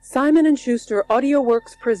Simon & Schuster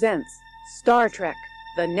AudioWorks presents Star Trek: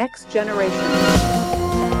 The Next Generation.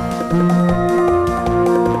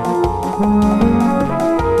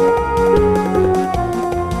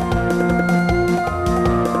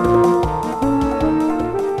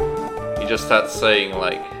 He just starts saying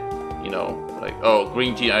oh,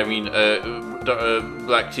 green tea,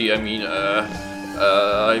 black tea,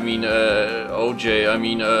 OJ,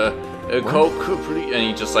 Coke, please. And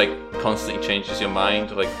he just constantly changes your mind,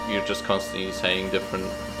 you're just constantly saying different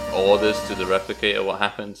orders to the replicator. What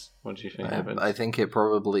happens? What do you think happens? I think it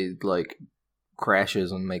probably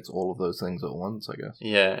crashes and makes all of those things at once, I guess.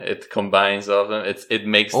 Yeah, it combines all of them. It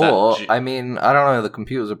makes I don't know, the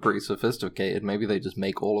computers are pretty sophisticated. Maybe they just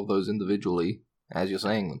make all of those individually as you're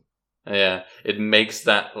saying them. Yeah, it makes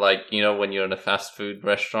that when you're in a fast food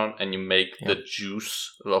restaurant and you make the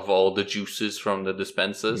juice of all the juices from the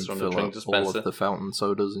dispensers, from the drink dispenser. All of the fountain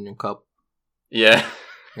sodas in your cup. Yeah.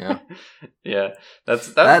 Yeah. Yeah. That's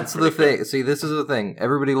the thing. Cool. See, this is the thing.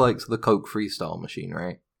 Everybody likes the Coke Freestyle machine,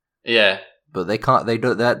 right? Yeah. But they can't. They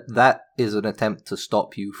do that is an attempt to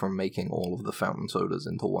stop you from making all of the fountain sodas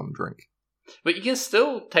into one drink. But you can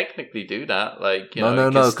still technically do that.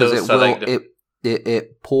 No, because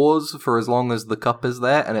it pours for as long as the cup is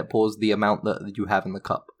there, and it pours the amount that you have in the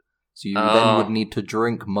cup. So you then would need to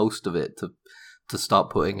drink most of it to start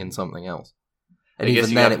putting in something else. And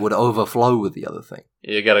even then, it would overflow with the other thing.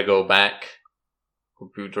 You gotta go back.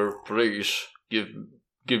 Computer, please give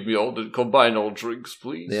me combine all drinks,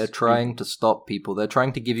 please. They're trying to stop people. They're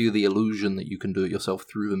trying to give you the illusion that you can do it yourself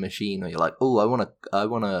through the machine. Or you're like, oh, I want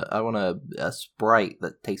a Sprite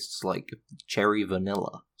that tastes like cherry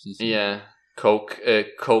vanilla. Yeah. Coke is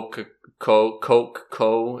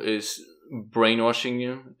brainwashing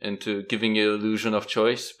you into giving you illusion of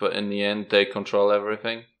choice, but in the end, they control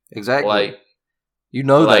everything. Exactly.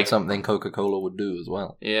 That's something Coca-Cola would do as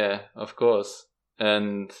well. Yeah, of course.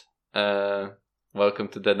 And welcome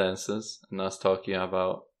to Dead Answers, and us talking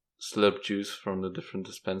about slurp juice from the different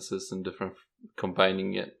dispensers and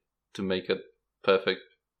combining it to make a perfect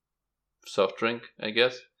soft drink, I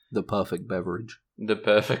guess. The perfect beverage. The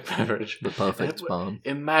perfect beverage. The perfect spawn.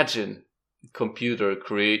 Imagine, computer,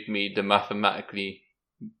 create me the mathematically.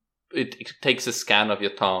 It takes a scan of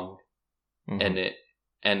your tongue, and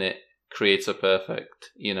it creates a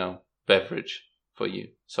perfect, beverage for you,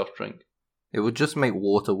 soft drink. It would just make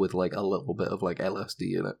water with a little bit of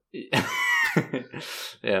LSD in it.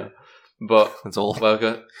 Yeah, but that's all.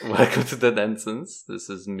 Welcome to the Densons. This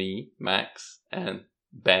is me, Max, and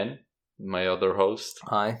Ben, my other host.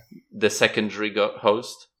 Hi. The secondary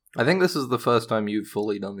host. I think this is the first time you've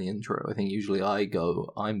fully done the intro. I think usually I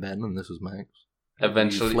go, I'm Ben, and this is Max.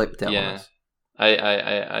 Eventually, you flipped out on us.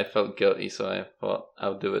 I felt guilty, so I thought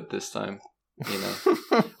I'll do it this time.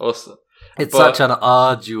 Also, it's such an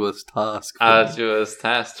arduous task.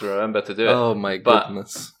 To remember to do it. Oh my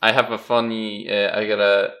goodness! But I have a funny.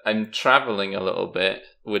 I'm traveling a little bit,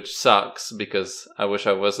 which sucks because I wish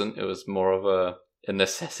I wasn't. It was more of a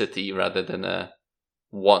necessity rather than a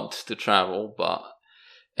want to travel. But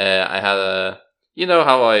I had a. You know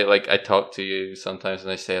how I talk to you sometimes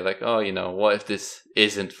and I say what if this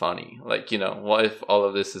isn't funny? What if all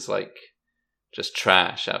of this is just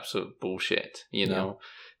trash, absolute bullshit, that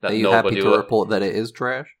Are you happy to report that it is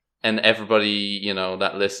trash? And everybody,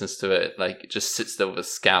 that listens to it, just sits there with a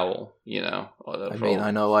scowl,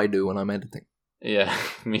 I know I do when I'm editing. Yeah,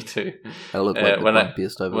 me too. I look like the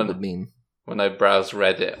grumpiest I've ever been. When I browse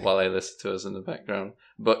Reddit while I listen to us in the background.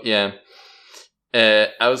 But yeah.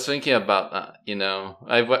 I was thinking about that,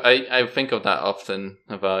 I think of that often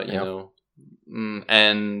about,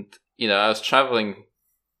 and, I was traveling,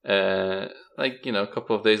 a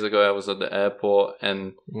couple of days ago, I was at the airport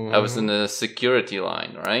and I was in a security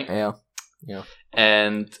line, right? Yeah. Yeah.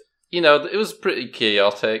 And, it was pretty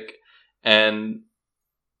chaotic and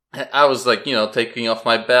I was taking off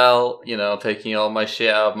my belt, taking all my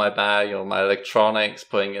shit out of my bag, my electronics,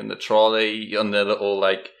 putting in the trolley on the little,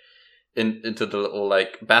 into the little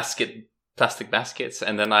plastic baskets,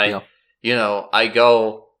 and then I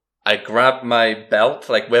grab my belt,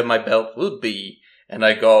 where my belt would be, and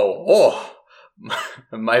I go, oh,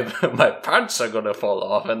 my pants are gonna fall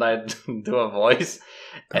off, and I do a voice,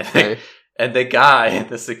 okay. and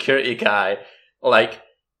the security guy,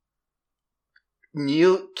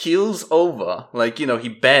 keels over, he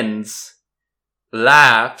bends,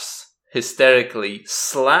 laughs hysterically,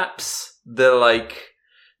 slaps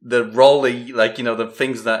the rolly, the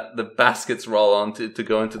things that the baskets roll on to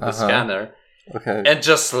go into the scanner. Okay. And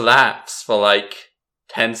just laughs for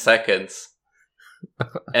 10 seconds.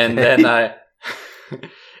 And then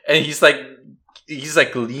and he's he's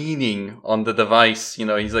like leaning on the device,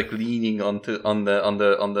 he's like leaning on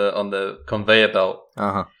the conveyor belt.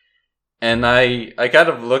 Uh-huh. And I kind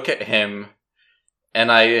of look at him,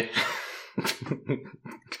 and I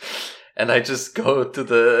and I just go into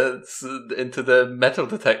the metal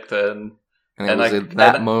detector, and it was at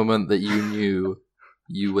that moment that you knew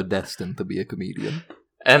you were destined to be a comedian.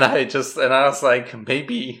 And I was like,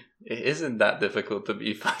 maybe it isn't that difficult to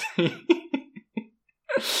be funny.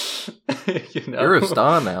 You're a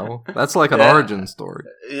star now. That's like an origin story.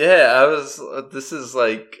 Yeah, this is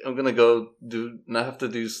like, I'm gonna I have to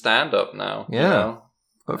do stand-up now. Yeah.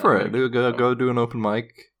 Go for it. Go do an open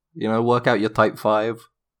mic. Work out your type 5.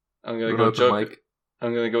 I'm gonna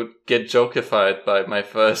go get jokified by my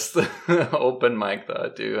first open mic that I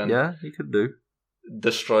do. And yeah, you could do.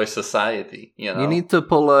 Destroy society, You need to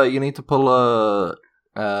pull a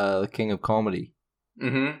King of Comedy.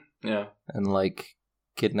 Mm-hmm. Yeah. And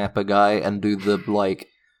kidnap a guy and do the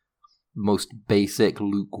most basic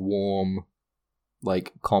lukewarm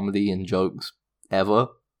comedy and jokes ever.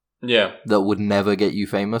 Yeah. That would never get you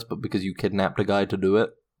famous, but because you kidnapped a guy to do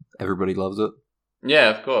it, everybody loves it. Yeah,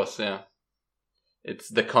 of course, yeah. It's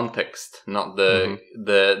the context, not the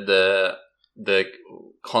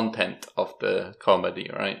content of the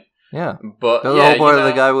comedy, right? Yeah. But the whole point of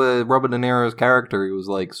the guy with Robert De Niro's character, he was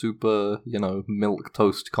super, milk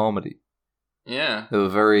toast comedy. Yeah. They were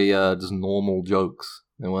very just normal jokes.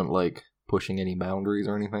 They weren't pushing any boundaries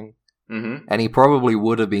or anything. Mm-hmm. And he probably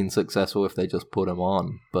would have been successful if they just put him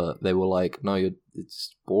on, but they were like, no,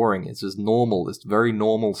 it's boring. It's just normal. It's very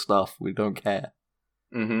normal stuff. We don't care.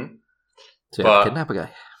 Mm-hmm. So you have to kidnap a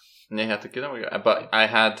guy. You have to kidnap a guy. But I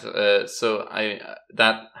had,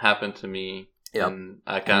 that happened to me. Yep. And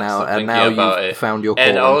I can't stop thinking about it. Found your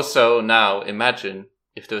and calling. also now, imagine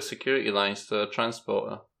if there were security lines to a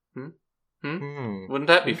transporter. Wouldn't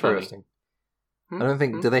that be interesting? I don't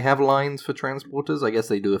think... Do they have lines for transporters? I guess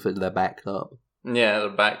they do if they're backed up. Yeah, they're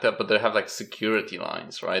backed up, but they have security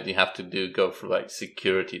lines, right? You have to go through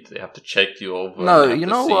security. They have to check you over. No, you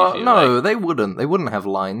know what? No, they wouldn't. They wouldn't have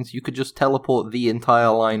lines. You could just teleport the entire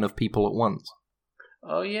line of people at once.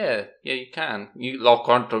 Oh yeah, you can. You lock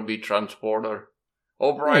onto the transporter.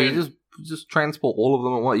 Oh, Brian. Yeah, you just transport all of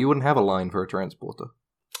them at once. You wouldn't have a line for a transporter.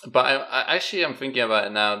 But I'm thinking about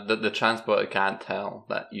it now that the transporter can't tell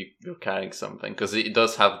that you're carrying something, because it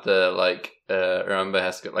does have the remember it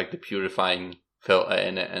has got the purifying filter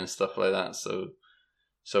in it and stuff like that, so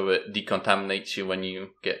it decontaminates you when you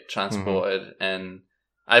get transported. Mm-hmm. And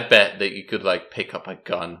I bet that you could pick up a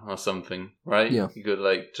gun or something, right? Yeah, you could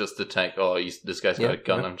just detect, this guy's got a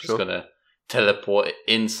gun. I'm just gonna teleport it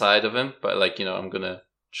inside of him, but I'm gonna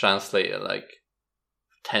translate it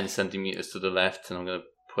 10 centimeters to the left, and I'm gonna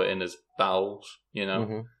put in his bowels,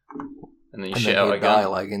 Mm-hmm. And then you shit out a gun.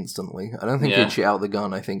 Die instantly. I don't think he'd shit out the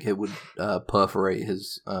gun. I think it would perforate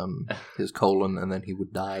his colon, and then he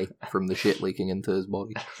would die from the shit leaking into his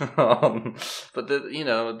body. But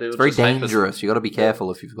it's very dangerous. You got to be careful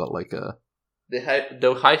if you've got a.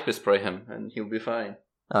 They'll hyperspray him, and he'll be fine.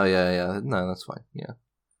 Oh yeah. No, that's fine. Yeah.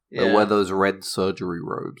 They'll wear those red surgery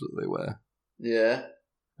robes that they wear. Yeah.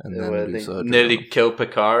 And then do surgery. Nearly kill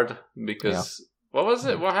Picard because. Yeah. What was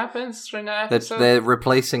it? What happens during that episode? They're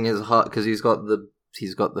replacing his heart because he's got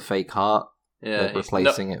the fake heart. Yeah, they're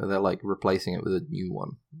replacing it. They're replacing it with a new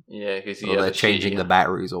one. Yeah, because they're changing the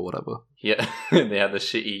batteries or whatever. Yeah, they had the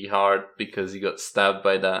shitty heart because he got stabbed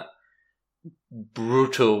by that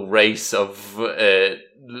brutal race of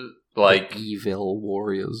evil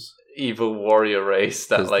warriors. Evil warrior race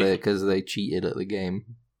that because they cheated at the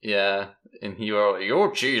game. Yeah, and he was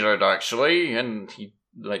you cheated actually, and he.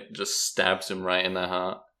 Just stabs him right in the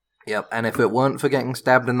heart. Yep, and if it weren't for getting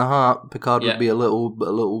stabbed in the heart, Picard would be a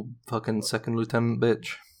little fucking second lieutenant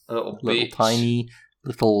bitch. A little bitch. Tiny,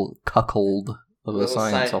 little cuckold of a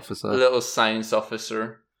science officer. A little science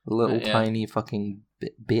officer. A little tiny fucking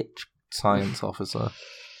bitch science officer.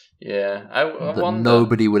 Yeah, I wonder...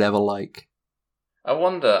 nobody would ever like. I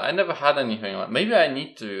wonder, I never had anything like... Maybe I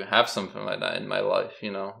need to have something like that in my life,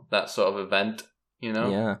 that sort of event,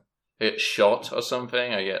 Yeah. I get shot or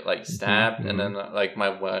something, I get stabbed, and then my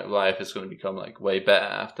life is going to become way better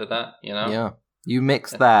after that, Yeah, you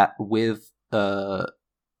mix that with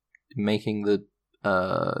making the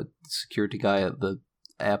security guy at the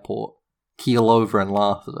airport keel over in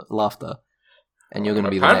laughter, and you're going to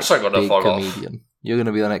be the next big comedian. You're going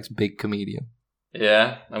to be the next big comedian.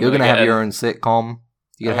 Yeah, you're going to have your own sitcom.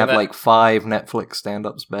 You're gonna have 5 Netflix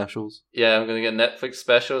stand-up specials. Yeah, I'm gonna get Netflix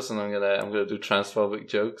specials, and I'm gonna do transphobic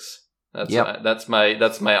jokes. That's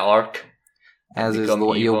my arc. As is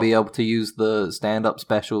you'll be able to use the stand-up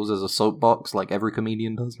specials as a soapbox, like every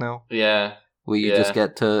comedian does now. Yeah, where you just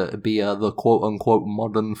get to be the quote-unquote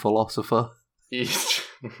modern philosopher.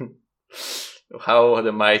 How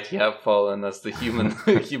the mighty have fallen as the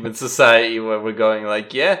human society, where we're going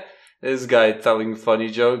like, yeah, this guy telling funny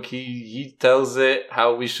joke, he tells it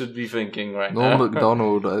how we should be thinking right now.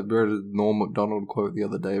 Macdonald, I read a Norm Macdonald quote the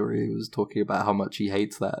other day where he was talking about how much he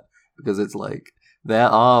hates that, because it's like, there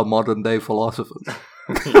are modern day philosophers.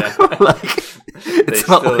 It's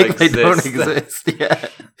not like they don't exist. Yeah.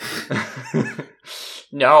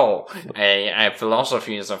 No, a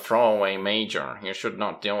philosophy is a throwaway major. You should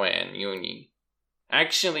not do it in uni.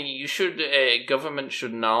 Actually, government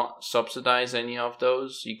should not subsidize any of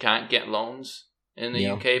those. You can't get loans in the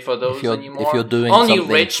UK for those anymore. If you're doing only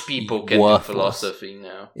rich people can do philosophy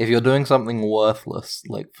now. If you're doing something worthless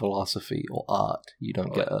like philosophy or art, you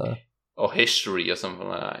don't get a... Or history or something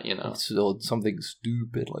like that, Or something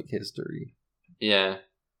stupid like history. Yeah.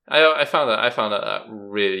 I found that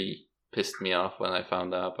really pissed me off when I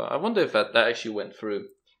found out. But I wonder if that actually went through,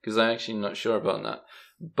 because I'm actually not sure about that.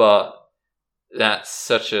 But that's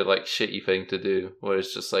such a shitty thing to do, where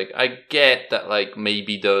it's just like, I get that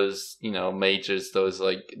maybe those majors, those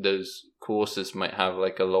courses might have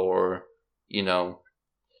a lower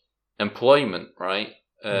employment, right,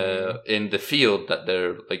 in the field that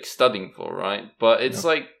they're studying for, right? But it's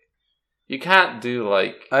you can't do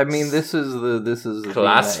I mean, this is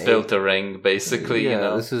class filtering, basically.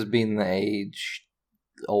 This has been the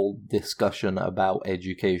age-old discussion about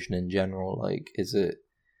education in general. Does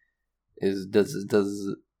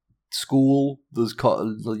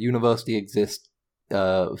university exist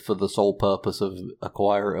for the sole purpose of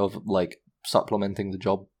supplementing the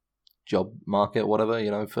job market, whatever,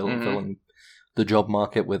 filling the job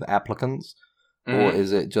market with applicants, or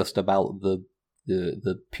is it just about the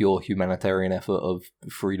pure humanitarian effort of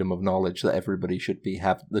freedom of knowledge that everybody should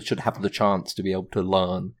have the chance to be able to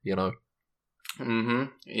learn,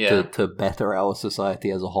 to better our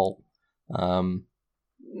society as a whole.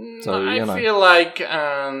 So I feel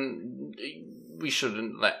we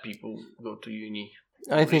shouldn't let people go to uni.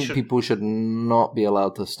 I think people should not be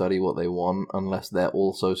allowed to study what they want unless they're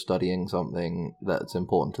also studying something that's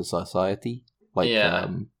important to society,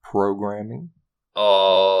 programming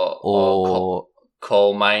or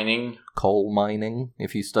coal mining. Coal mining.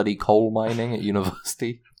 If you study coal mining at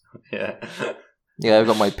university, Yeah, I've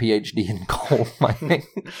got my PhD in coal mining.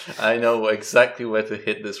 I know exactly where to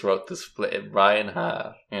hit this rock to split it right in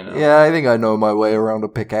half. Yeah, I think I know my way around a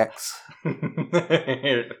pickaxe.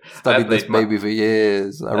 Studied this baby for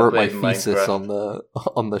years. I wrote my thesis on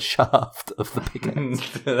the shaft of the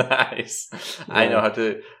pickaxe. Nice. Yeah.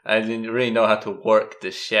 I didn't really know how to work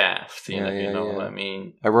the shaft. You know what I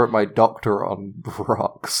mean. I wrote my doctorate on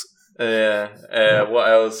rocks. What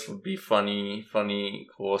else would be funny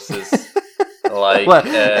courses?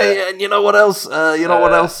 And you know what else?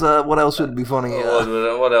 What else would be funny?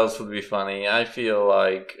 What else would be funny? I feel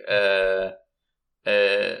like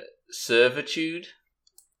servitude,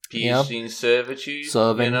 PhD in servitude,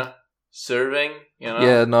 serving.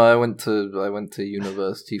 Yeah, no, I went to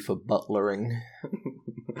university for butlering.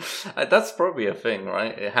 That's probably a thing,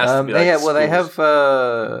 right? It has to be. They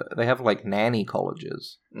have nanny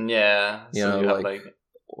colleges. Yeah, so you have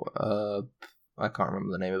I can't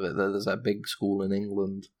remember the name of it. There's that big school in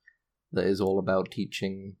England that is all about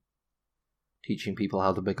teaching people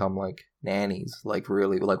how to become nannies,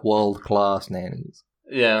 really world-class nannies.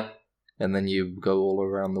 Yeah. And then you go all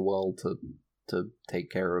around the world to take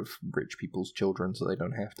care of rich people's children so they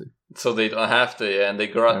don't have to. So they don't have to, yeah, and they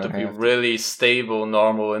grow up to be really stable,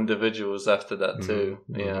 normal individuals after that too,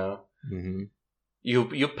 Mm-hmm.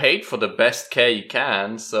 You paid for the best care you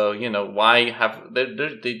can, so why have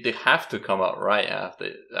they have to come out right out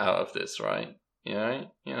of this, right? Yeah.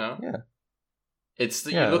 It's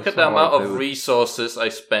you look at the amount of resources I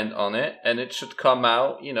spent on it, and it should come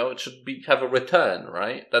out. It should have a return,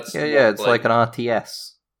 right? That's it's like an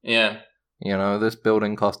RTS. Yeah. This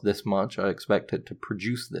building cost this much. I expect it to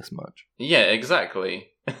produce this much. Yeah, exactly.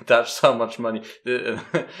 That's how much money.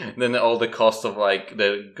 Then all the cost of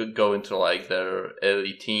they go into their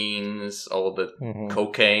early teens, all the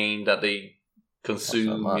cocaine that they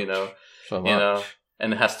consume, so much.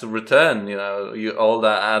 And it has to return. All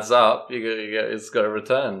that adds up. It's got to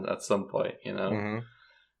return at some point.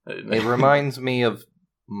 It reminds me of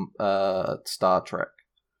Star Trek.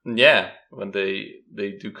 Yeah, when they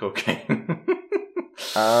do cocaine.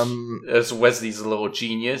 As Wesley's little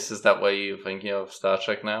genius, is that why you're thinking of Star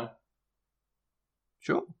Trek now?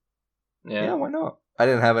 Sure. Yeah, why not? I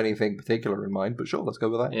didn't have anything particular in mind, but sure, let's go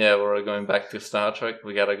with that. Yeah, we're going back to Star Trek.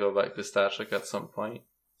 We gotta go back to Star Trek at some point.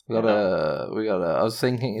 We gotta. I was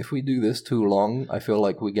thinking, if we do this too long, I feel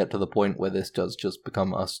like we get to the point where this does just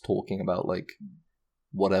become us talking about like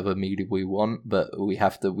whatever media we want, but we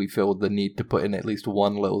feel the need to put in at least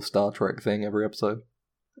one little Star Trek thing every episode.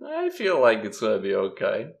 I feel like it's gonna be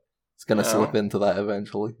okay. It's gonna slip into that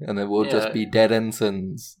eventually, and then we'll just be Dead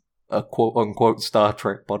Ensigns, a quote-unquote Star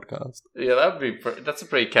Trek podcast. Yeah, that's a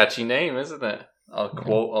pretty catchy name, isn't it? A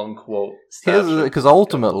quote-unquote Star Trek. Because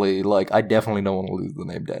ultimately, like, I definitely don't want to lose the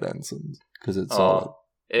name Dead Ensigns, because it's solid.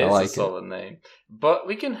 It is a solid name. But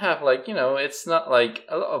we can have, like, it's not like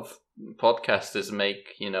a lot of podcasters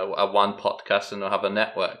make, a one podcast and they'll have a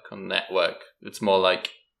network on network. It's more like,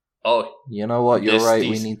 you know what, you're right,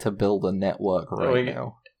 we need to build a network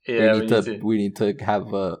now. Yeah, we need to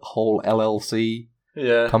have a whole LLC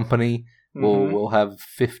company. Mm-hmm. We'll have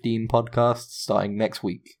 15 podcasts starting next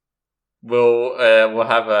week. We'll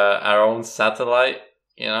have our own satellite.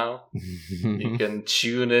 You can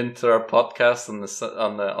tune into our podcast on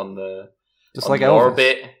the just like the Elvis.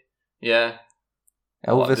 orbit. Yeah,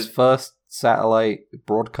 Elvis' first satellite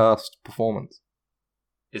broadcast performance.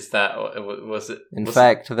 Is that was it? In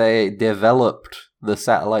fact, they developed the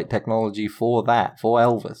satellite technology for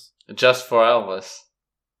Elvis. Just for Elvis.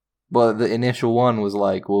 Well, the initial one was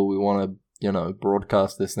like, well, we want to,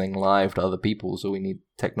 broadcast this thing live to other people, so we need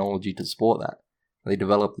technology to support that. They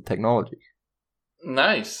developed the technology.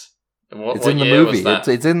 Nice. It's in the movie.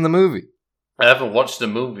 It's in the movie. I haven't watched the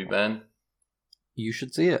movie, man. You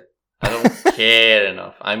should see it. I don't care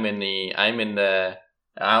enough. I'm in the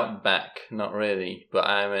outback, not really, but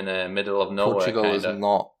I'm in the middle of nowhere. Portugal is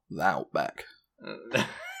not the outback.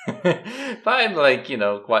 But I'm like,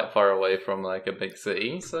 quite far away from like a big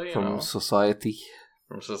city, so from society.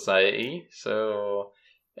 So,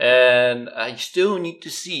 and I still need to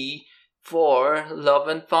see For Love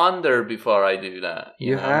and Thunder before I do that.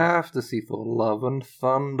 You have to see For Love and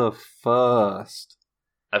Thunder first.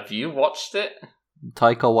 Have you watched it?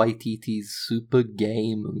 Taika Waititi's super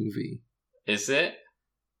gay movie. Is it?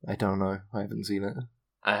 I don't know. I haven't seen it.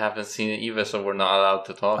 I haven't seen it either, so we're not allowed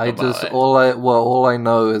to talk about it. All I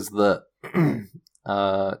know is that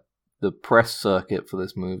the press circuit for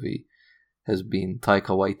this movie has been Taika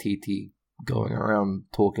Waititi going around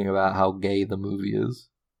talking about how gay the movie is.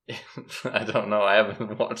 I don't know. I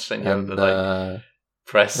haven't watched any of the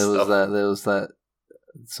press stuff. There was that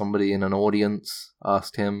somebody in an audience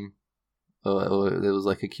asked him, or there was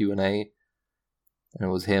like a Q&A, and it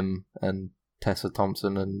was him and Tessa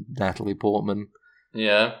Thompson and Natalie Portman.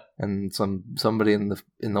 Yeah. And somebody in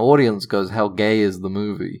the audience goes, "How gay is the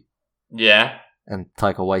movie?" Yeah. And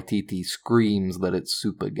Taika Waititi screams that it's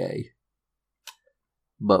super gay.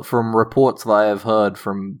 But from reports that I have heard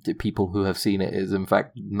from the people who have seen it, is in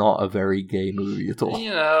fact not a very gay movie at all.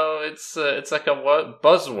 It's like a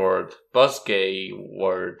buzzword, gay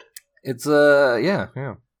word. It's yeah.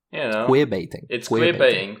 Queer baiting. It's queer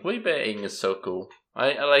baiting. Queer baiting is so cool.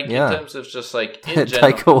 I like in terms of just like in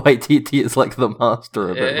general. Taika Waititi is like the master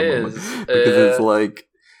of it because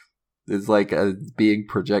it's like being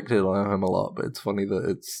projected on him a lot, but it's funny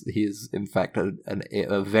that he is in fact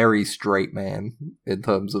a very straight man in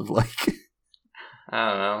terms of like I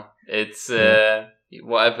don't know. It's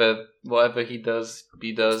whatever he does,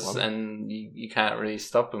 and you can't really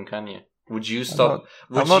stop him, can you? Would you stop?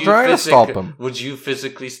 I'm not trying to stop him. Would you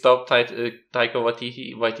physically stop Taika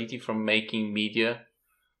Waititi from making media?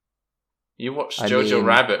 You watched Jojo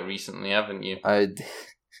Rabbit recently, haven't you?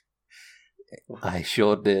 I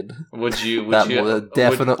sure did. Would you?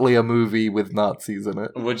 Definitely a movie with Nazis in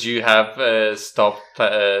it. Would you have stopped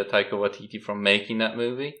Taika Waititi from making that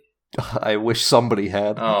movie? I wish somebody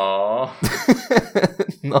had. Aww.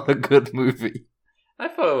 Not a good movie. I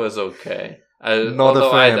thought it was okay.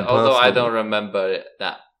 Although I don't remember it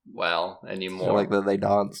that well anymore. So like that they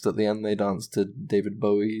danced at the end. They danced to David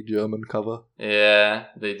Bowie German cover. Yeah,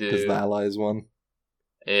 they do. Because the Allies won.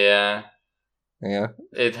 Yeah. Yeah.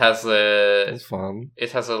 It has it's fun.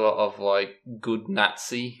 It has a lot of like good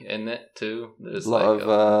Nazi in it too. There's a lot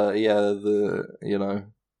of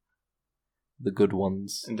the good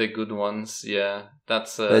ones. The good ones, yeah.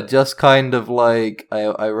 That's they're just kind of like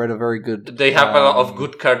I read a very good. They have a lot of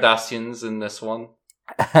good Kardashians in this one.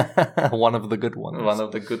 One of the good ones. One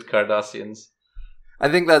of the good Kardashians. I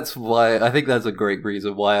think that's a great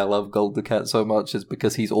reason why I love Golden Cat so much, is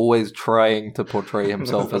because he's always trying to portray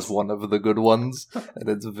himself as one of the good ones, and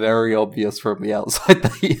it's very obvious from the outside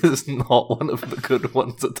that he is not one of the good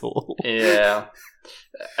ones at all. Yeah.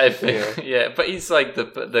 I think, but he's like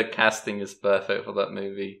the casting is perfect for that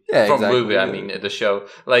movie. Yeah, from exactly, movie, I mean the show.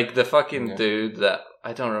 Like the fucking dude that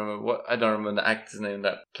I don't remember the actor's name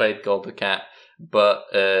that played Golden Cat, but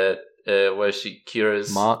where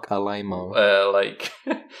Kira's Mark Alamo,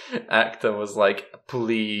 actor was like,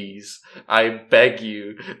 "Please, I beg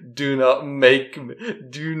you, do not make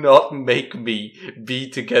me be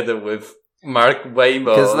together with Mark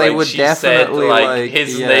Waymo." Because they would definitely said,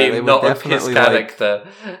 his name, not his character.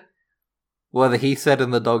 Well, he said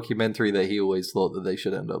in the documentary that he always thought that they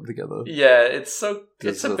should end up together. Yeah, it's a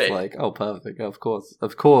bit like, oh, perfect, of course,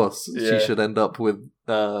 she should end up with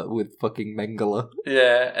fucking Mengele.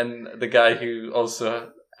 Yeah, and the guy who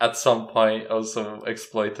also at some point also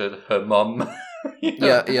exploited her mum.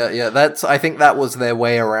 Yeah. I think that was their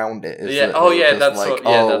way around it.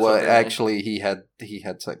 Actually, he had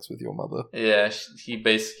sex with your mother. Yeah, she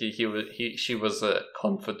was a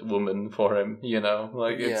comfort woman for him.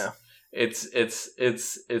 It's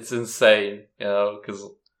insane, because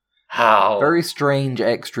how very strange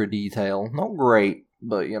extra detail. Not great,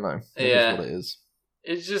 but it is what it is.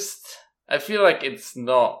 It's just, I feel like it's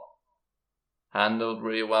not handled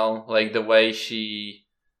really well. Like the way she's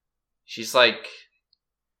like,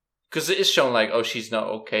 because it is shown like, oh, she's not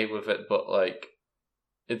okay with it, but like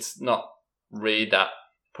it's not really that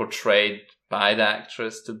portrayed by the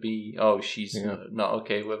actress to be, oh, she's not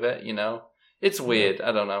okay with it. It's weird. Yeah.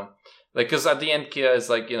 I don't know. Like, because at the end, Kira is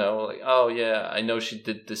like, oh yeah, I know she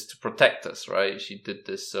did this to protect us, right? She did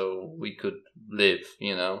this so we could live,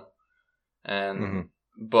 and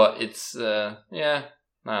but it's I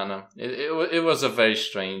don't know. It was a very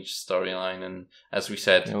strange storyline, and as we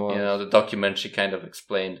said, the documentary kind of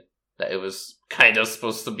explained that it was kind of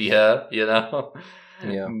supposed to be her,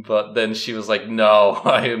 Yeah. But then she was like, "No,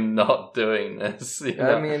 I am not doing this."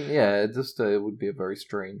 I mean, yeah, it would be a very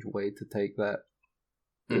strange way to take that.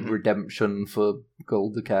 Redemption for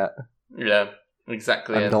Golda Cat. Yeah,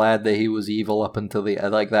 exactly. I'm glad that he was evil up until the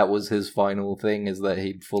like that was his final thing, is that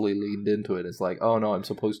he'd fully leaned into it. It's like, oh no, I'm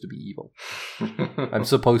supposed to be evil. I'm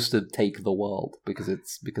supposed to take the world because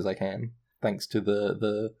I can, thanks to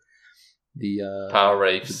the power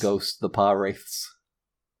wraiths, the power wraiths,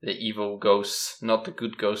 the evil ghosts, not the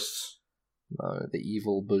good ghosts. No, the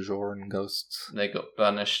evil Bajoran ghosts. They got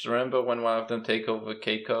banished. Remember when one of them take over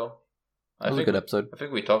Keiko? That was a good episode. I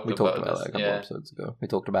think we talked about that a couple episodes ago. We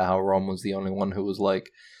talked about how Ron was the only one who was like,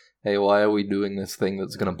 hey, why are we doing this thing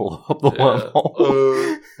that's going to blow up the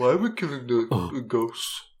wormhole? Why are we killing the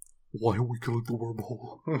ghosts? Why are we killing the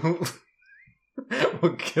wormhole?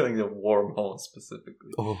 We're killing the wormhole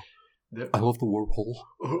specifically. I love the wormhole.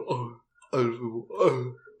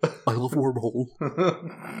 I love wormhole.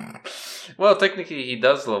 Well, technically he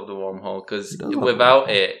does love the wormhole, because without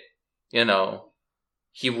it,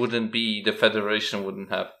 the Federation wouldn't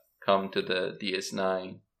have come to the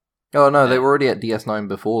DS9. Oh no, they were already at DS9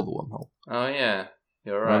 before the wormhole. Oh yeah,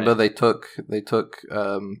 you're right. Remember they took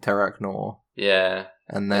Terrak Nor. Yeah.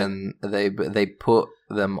 And then they put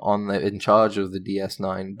them in charge of the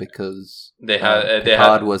DS9 because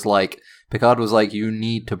Picard was like, you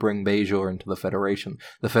need to bring Bajor into the Federation.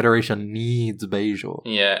 The Federation needs Bajor.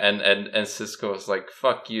 Yeah, and Sisko was like,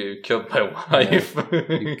 fuck you killed my wife. Yeah,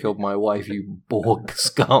 you killed my wife, you Borg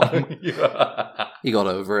scum. He got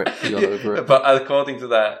over it. But according to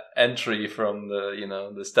that entry from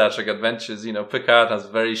the Star Trek Adventures, Picard has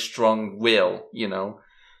very strong will,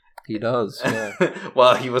 He does, yeah.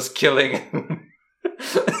 While he was killing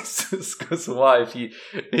Sisko's wife, he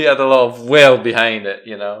had a lot of will behind it,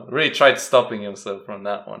 Really tried stopping himself from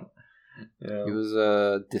that one. He was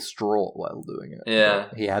distraught while doing it.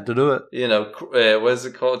 Yeah. He had to do it. What is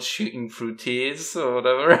it called? Shooting through tears or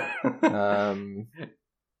whatever?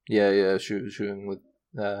 Shooting with...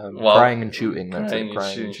 crying and shooting, that's it.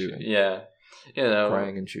 Crying and shooting. Yeah.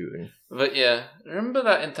 Crying and shooting. But yeah, remember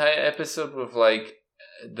that entire episode with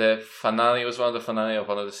the finale? It was one of the finale of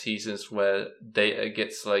one of the seasons where Data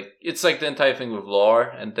gets it's like the entire thing with Lore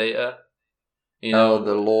and Data. The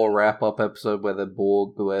Lore wrap-up episode where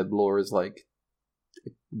where Lore is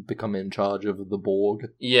become in charge of the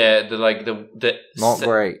Borg. Yeah, the not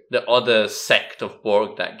great. The other sect of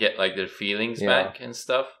Borg that get their feelings back and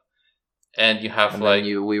stuff. And you have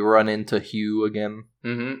we run into Hugh again.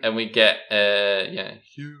 Mm-hmm. And we get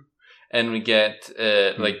Hugh. And we get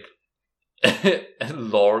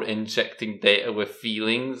Lore injecting Data with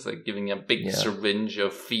feelings, giving a big syringe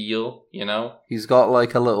of feel, He's got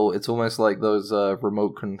a little, it's almost like those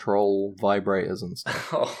remote control vibrators and stuff.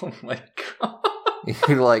 Oh my god. He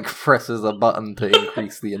presses a button to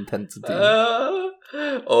increase the intensity.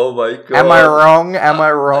 Oh my god. Am I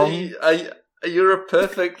wrong?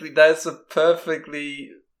 That's a perfectly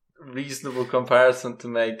reasonable comparison to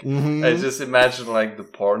make. Mm-hmm. I just imagine the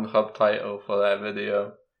Pornhub title for that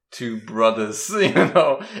video. Two brothers,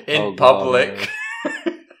 in public.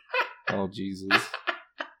 Oh, Jesus.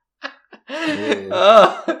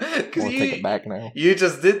 Oh, I'll take it back now. You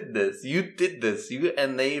just did this. You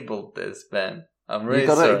enabled this, Ben. I'm really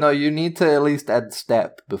sorry. No, you need to at least add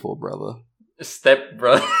step before brother. Step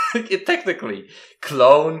brother. Technically.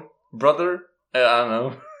 Clone brother? I don't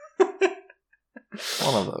know.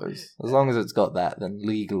 One of those. As long as it's got that, then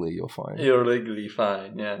legally you're fine. You're legally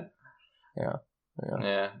fine, yeah. Yeah.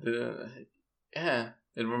 Yeah.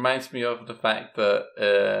 It reminds me of the fact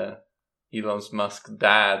that Elon Musk's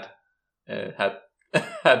dad had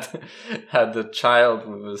a child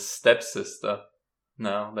with his stepsister.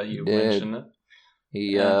 Now that you mention it,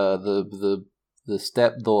 the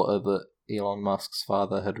stepdaughter that Elon Musk's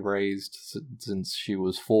father had raised since she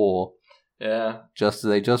was 4. Yeah.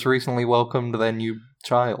 They just recently welcomed their new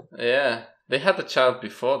child. Yeah. They had a child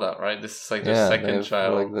before that, right? This is like their second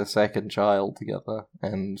child. Like their second child together.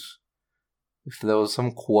 And if there was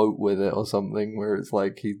some quote with it or something where it's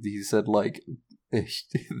like he said like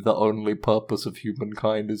the only purpose of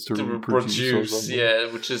humankind is to reproduce or something.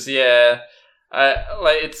 Yeah, which is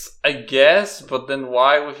I guess, but then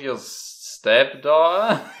why with your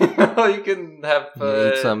stepdaughter? You can have you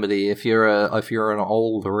need somebody. If you're an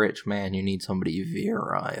old rich man, you need somebody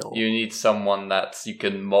virile. You need someone that you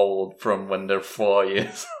can mold from when they're 4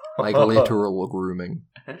 years. Like literal grooming.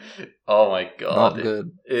 Oh my god! Not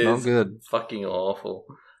good. Not good. Fucking awful.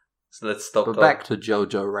 So let's stop. But back to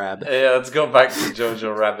Jojo Rabbit. Yeah, let's go back to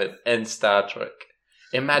Jojo Rabbit and Star Trek.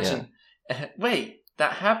 Imagine. Yeah. Wait.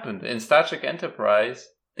 That happened in Star Trek Enterprise.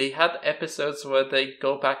 They had episodes where they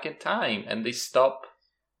go back in time and they stop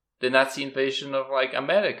the Nazi invasion of like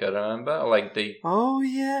America. Remember, like they. Oh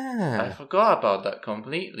yeah. I forgot about that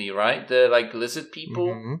completely. Right, the like lizard people.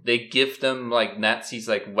 Mm-hmm. They give them like Nazis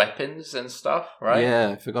like weapons and stuff. Right. Yeah,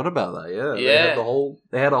 I forgot about that. Yeah. Yeah.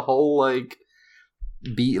 They had a whole like.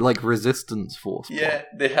 Resistance force. Yeah,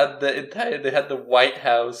 they had the White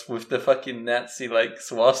House with the fucking Nazi like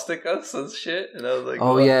swastikas and shit, and I was like,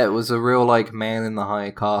 oh what? Yeah, it was a real like Man in the High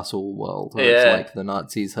Castle world. Where it's like the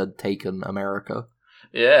Nazis had taken America.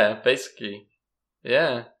 Yeah, basically.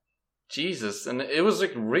 Yeah, Jesus, and it was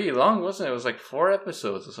like really long, wasn't it? It was like 4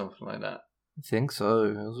 episodes or something like that. I think so.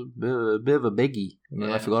 It was a bit of a biggie, and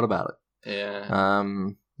then I forgot about it. Yeah.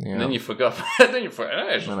 Yeah. And then you forgot. I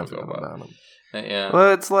forgot about it. Yeah.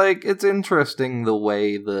 Well, it's interesting the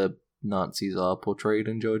way the Nazis are portrayed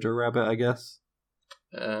in Jojo Rabbit, I guess.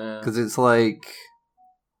 Because it's like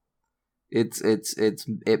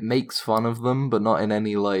it makes fun of them, but not in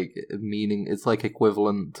any like meaning. It's like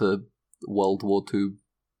equivalent to World War II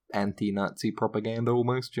anti-Nazi propaganda,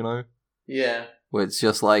 almost. You know? Yeah. Where it's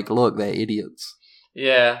just like, look, they're idiots.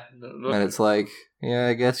 Yeah. And it's like, yeah,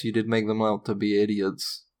 I guess you did make them out to be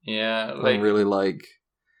idiots. Yeah. Like, I'm really like.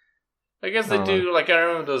 I guess they do, like, I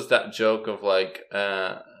remember there's that joke of, like,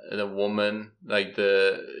 the woman, like,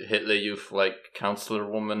 the Hitler Youth, like, counselor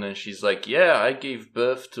woman, and she's like, yeah, I gave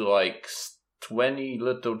birth to, like, 20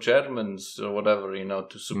 little Germans, or whatever, you know,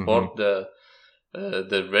 to support the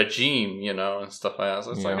regime, you know, and stuff like that.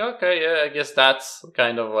 So it's like, okay, yeah, I guess that's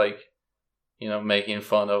kind of, like, you know, making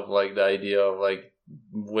fun of, like, the idea of, like,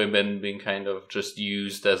 women being kind of just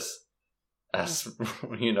used as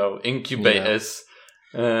you know, incubators.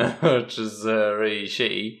 Which is really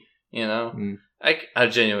shitty, you know. I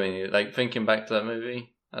genuinely like thinking back to that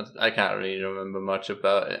movie. I can't really remember much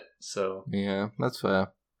about it. So yeah, that's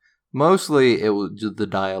fair. Mostly, it was just the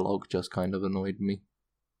dialogue just kind of annoyed me.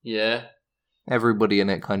 Yeah, everybody in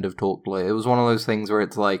it kind of talked like it was one of those things where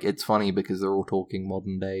it's like it's funny because they're all talking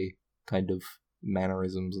modern day kind of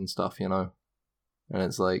mannerisms and stuff, you know. And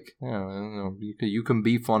it's like, you can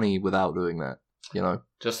be funny without doing that. You know,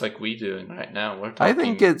 just like we do right now. We're talking I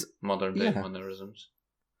think it's modern day mannerisms.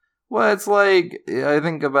 Well, it's like I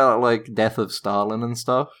think about like Death of Stalin and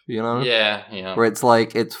stuff. You know, yeah. Where it's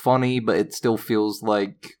like it's funny, but it still feels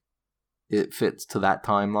like it fits to that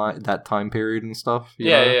timeline, that time period and stuff. You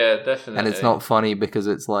know? Yeah, definitely. And it's not funny because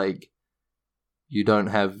it's like you don't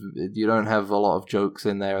have a lot of jokes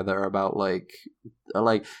in there that are about like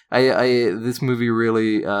this movie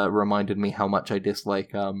really reminded me how much I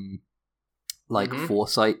dislike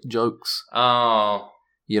foresight jokes. Oh.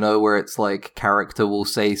 You know, where it's like character will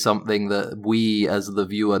say something that we as the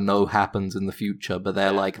viewer know happens in the future, but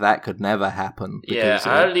they're like, that could never happen. Yeah,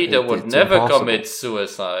 our leader would never commit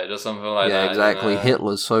suicide or something like that. Yeah, exactly.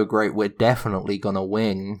 Hitler's so great, we're definitely gonna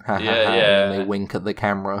win. And then they wink at the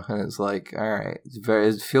camera, and it's like, alright.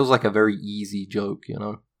 It feels like a very easy joke, you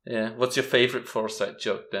know? Yeah. What's your favorite foresight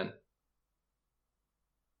joke then?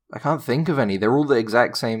 I can't think of any. They're all the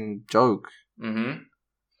exact same joke. Mm-hmm.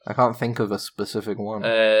 I can't think of a specific one.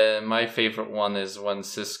 My favorite one is when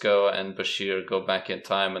Sisko and Bashir go back in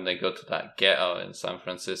time and they go to that ghetto in San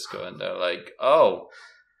Francisco and they're like, oh,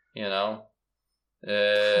 you know.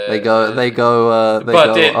 The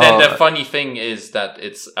funny thing is that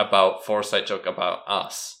it's about Foresight joke about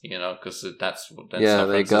us, you know, because that's San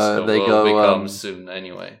Francisco will become soon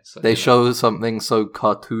anyway. So, they show something so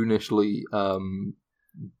cartoonishly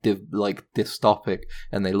dystopic,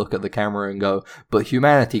 and they look at the camera and go, "But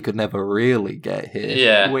humanity could never really get here."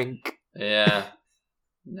 Yeah, wink. Yeah,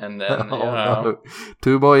 and then no.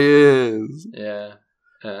 2 more years. Yeah.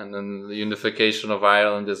 And then the unification of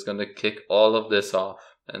Ireland is going to kick all of this off,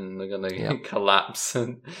 and they're going to collapse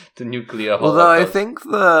and the nuclear holocaust. Although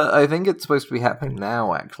I think it's supposed to be happening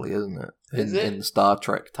now, actually, isn't it? In Star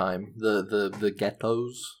Trek time, the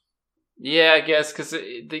ghettos. Yeah, I guess because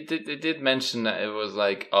they did mention that it was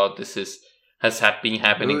like, oh, this has been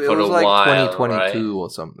happening for a while. It was like 2022 right?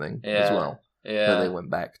 or something as well. Yeah, that they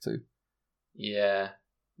went back to. Yeah.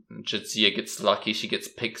 Jadzia gets lucky. She gets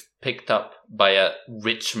picked up by a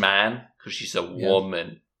rich man because she's a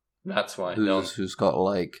woman. That's why. Who's got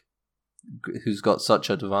such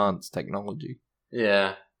advanced technology.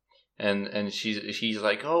 Yeah, and she's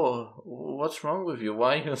like, oh, what's wrong with you?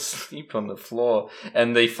 Why are you asleep on the floor?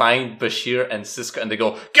 And they find Bashir and Sisko, and they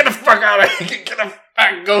go, get the fuck out of here! Get the fuck!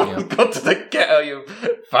 Go to the ghetto, you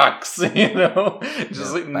fucks! You know,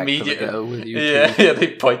 just like immediately. Yeah,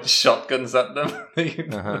 they point shotguns at them.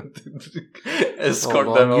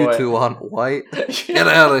 Escort them away. You two aren't white. Get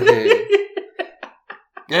out of here!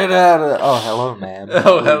 Get out of there! Oh, hello, ma'am.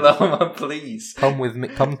 Oh, hello, ma'am, please. Come with me.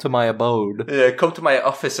 Come to my abode. Yeah, come to my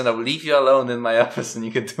office and I'll leave you alone in my office and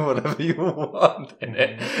you can do whatever you want in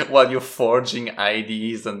it while you're forging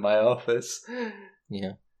IDs in my office.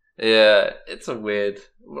 Yeah. Yeah, it's a weird...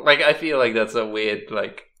 Like, I feel like that's a weird,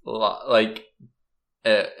 like what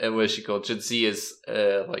she called? Jadzia's,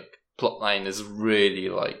 plotline is really,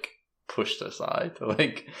 pushed aside.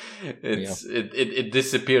 Like, it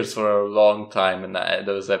disappears for a long time in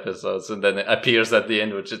those episodes, and then it appears at the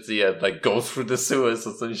end, which Jadzia goes through the sewers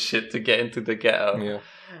or some shit to get into the ghetto. Yeah.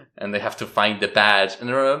 And they have to find the badge.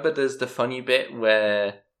 And remember, there's the funny bit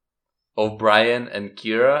where O'Brien and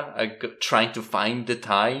Kira are trying to find the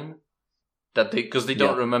time because they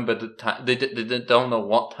don't remember the time. They don't know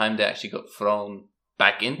what time they actually got thrown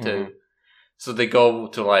back into. Mm-hmm. So they go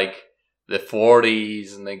to the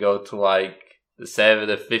 40s, and they go to the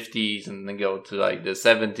 50s, and they go to the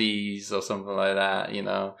 70s or something like that. You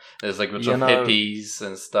know, there's a bunch of hippies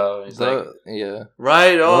and stuff. It's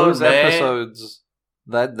right on, those man. Episodes.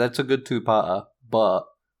 That's a good 2-parter, but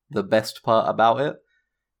the best part about it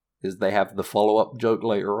is they have the follow-up joke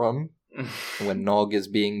later on when Nog is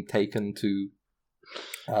being taken to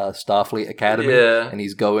Starfleet Academy, and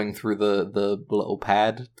he's going through the little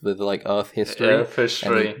pad with Earth history.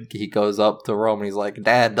 And he goes up to Rom and he's like,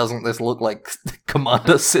 "Dad, doesn't this look like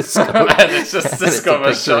Commander Sisko?" And it's just Sisko with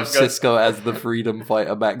a picture of Sisko as the freedom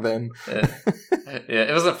fighter back then. Yeah,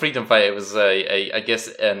 it wasn't a freedom fighter. It was I guess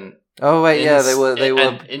an. Oh wait, they were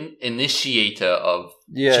an initiator of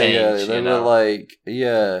change. It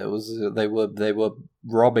was they were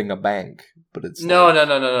robbing a bank, but it's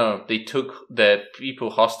no. They took the people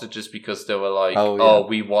hostages because they were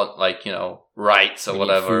we want rights or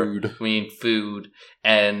whatever. We need food,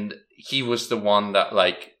 and he was the one that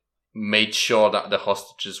made sure that the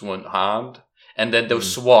hostages weren't harmed, and then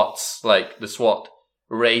those SWATs, the SWAT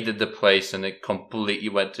raided the place and it completely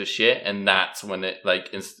went to shit, and that's when it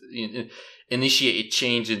initiated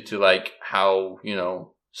change into how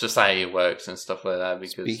society works and stuff like that.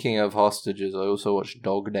 Because speaking of hostages, I also watched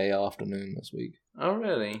Dog Day Afternoon this week. Oh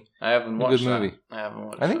really? I haven't watched that. Movie. I haven't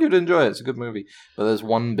watched. I think you'd enjoy it. It's a good movie, but there's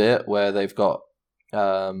one bit where they've got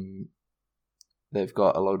all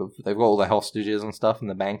the hostages and stuff in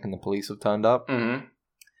the bank, and the police have turned up. Mm-hmm.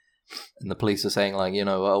 And the police are saying,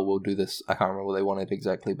 we'll do this. I can't remember what they wanted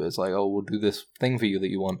exactly, but it's we'll do this thing for you that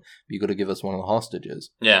you want, but you got to give us one of the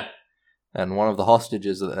hostages. Yeah. And one of the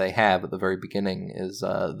hostages that they have at the very beginning is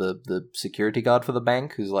the security guard for the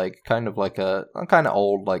bank, who's kind of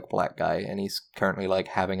old black guy, and he's currently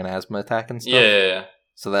having an asthma attack and stuff. Yeah.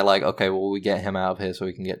 So they're like, okay, well, we get him out of here so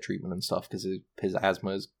he can get treatment and stuff because his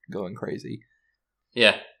asthma is going crazy.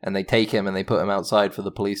 Yeah. And they take him and they put him outside for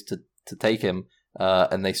the police to take him.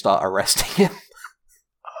 And they start arresting him.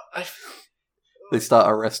 They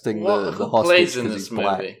start arresting the hostage because he's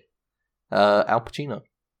black. Movie? Al Pacino.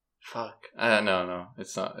 Fuck. No.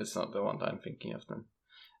 It's not the one that I'm thinking of then.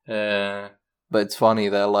 But it's funny.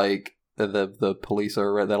 They're the police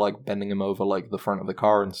are they're like bending him over like the front of the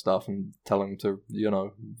car and stuff and telling him to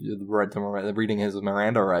they're reading his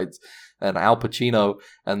Miranda rights, and Al Pacino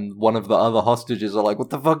and one of the other hostages are like, "What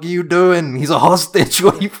the fuck are you doing? He's a hostage.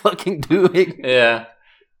 What are you fucking doing?" Yeah,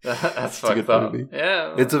 that's fucked up. Movie.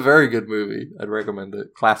 Yeah, it's a very good movie. I'd recommend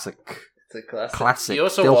it. Classic. It's a classic. Classic.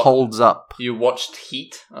 Still holds up. You watched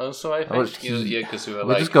Heat also, I think. I watched Heat. Yeah, because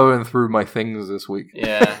we're just going through my things this week.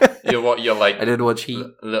 Yeah, you're like. I did watch Heat.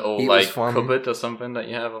 Little Heat like cupboard or something that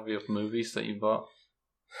you have of your movies that you bought.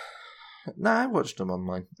 Nah, I watched them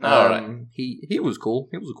online. Right. He was cool.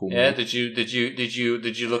 He was a cool movie. Yeah. Did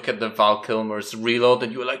you look at the Val Kilmer's Reload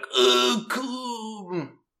and you were like, oh, cool.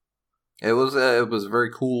 It was a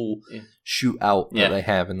very cool shootout that they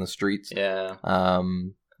have in the streets. Yeah.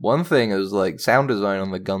 One thing is like sound design on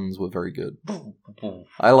the guns were very good.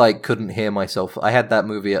 I couldn't hear myself. I had that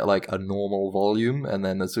movie at like a normal volume, and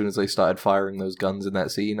then as soon as they started firing those guns in that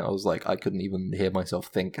scene, I was like, I couldn't even hear myself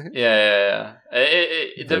think. Yeah.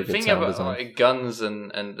 The thing about guns and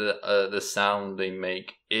the sound they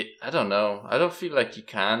make, I don't know. I don't feel like you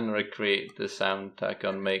can recreate the sound that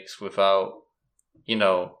gun makes without,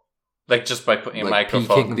 like just by putting a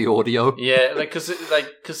microphone. Peaking the audio. Yeah, because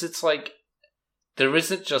it's like. There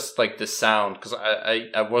isn't just like the sound, because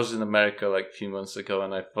I was in America like a few months ago,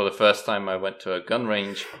 and for the first time I went to a gun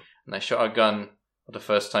range and I shot a gun for the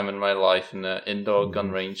first time in my life in an indoor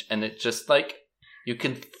gun range, and it just like you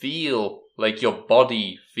can feel like your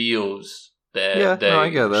body feels the I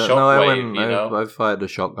get that. Shockwave, I've fired a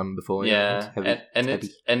shotgun before. Yeah,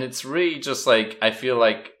 and it's really just like I feel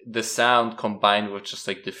like the sound combined with just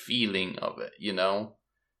like the feeling of it,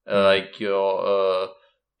 like your.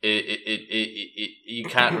 You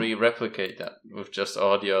can't really replicate that with just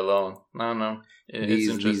audio alone. No.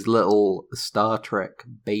 These little Star Trek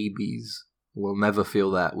babies will never feel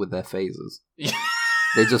that with their phasers.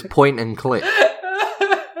 They just point and click.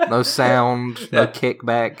 No sound, no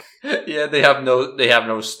kickback. Yeah, they have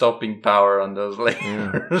no stopping power on those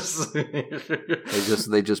lasers. Yeah.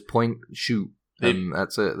 They just point, shoot. And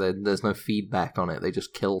that's it. There's no feedback on it. They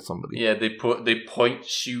just kill somebody. Yeah, they point,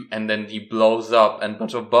 shoot, and then he blows up, and a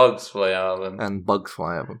bunch of bugs fly out of him. And bugs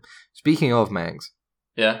fly out of him. Speaking of Mags,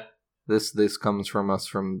 yeah, this comes from us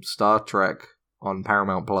from Star Trek on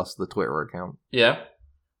Paramount Plus, the Twitter account. Yeah.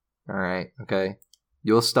 All right. Okay.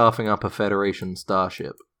 You're staffing up a Federation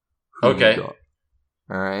starship. Who okay. You got?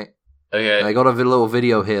 All right. Okay. And I got a little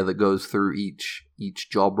video here that goes through each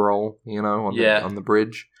job role. On the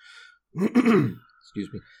bridge. Excuse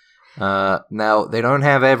me. Now they don't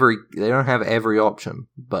have every option,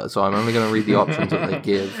 but so I'm only going to read the options that they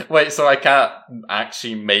give. Wait, so I can't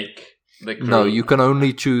actually make the crew? No, you can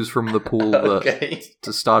only choose from the pool that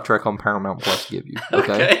Star Trek on Paramount Plus give you.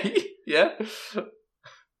 Okay. Yeah.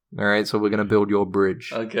 All right, so we're going to build your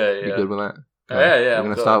bridge. Okay. You good with that? Okay. Yeah. We're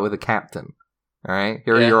going to start with a captain. All right.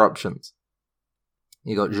 Here are your options.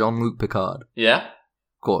 You got Jean-Luc Picard. Yeah.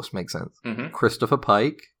 Of course, makes sense. Mm-hmm. Christopher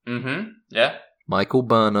Pike. Mm-hmm. Yeah. Michael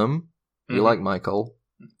Burnham. You like Michael.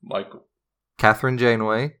 Catherine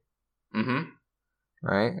Janeway. Mm-hmm.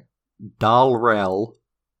 Right. Dal Rel.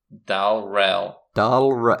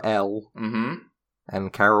 Mm-hmm.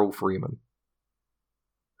 And Carol Freeman.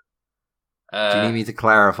 Do you need me to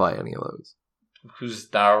clarify any of those? Who's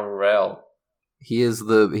Darrell? He is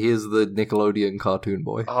the Nickelodeon cartoon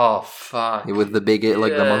boy. Oh fuck! With the big ear,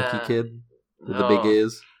 like the monkey kid with the big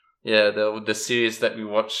ears. Yeah, the series that we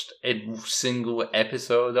watched a single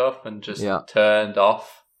episode of and just turned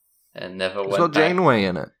off and never went back. It's got Janeway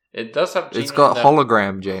in it. It does have Janeway. It's got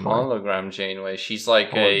hologram Janeway. Hologram Janeway. She's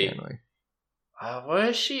like where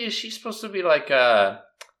is she? Is she supposed to be like a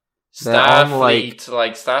Starfleet,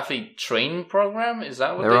 like Starfleet training program? Is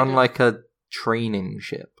that what they're on? Like a training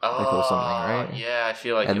ship or something, right? Yeah, I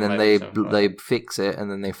feel like. And then they fix it, and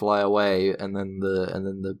then they fly away, and then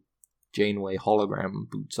the Janeway hologram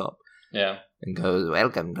boots up. Yeah. And goes,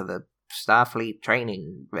 "Welcome to the Starfleet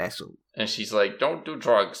training vessel." And she's like, "Don't do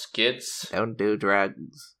drugs, kids. Don't do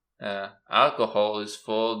drugs. Alcohol is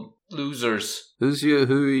for losers." Who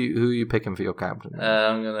are you picking for your captain?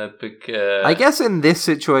 I'm gonna pick. I guess in this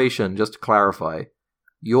situation, just to clarify,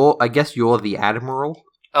 you're the admiral.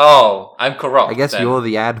 Oh, I'm corrupt. I guess you're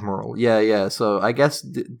the admiral. Yeah. So I guess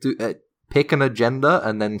pick an agenda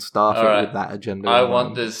and then start it with that agenda. I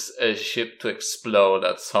want this ship to explode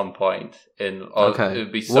at some point. Okay. It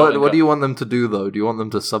would be so what do you want them to do, though? Do you want them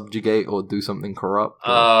to subjugate or do something corrupt?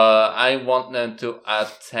 I want them to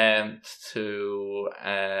attempt to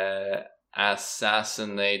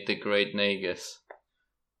assassinate the Great Nagus.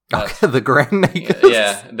 Okay, the Grand Nagus?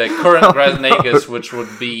 Yeah, the current Grand Nagus, which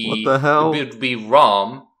would be... What the hell? It would be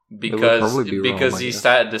Rom, because he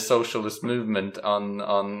started the socialist movement on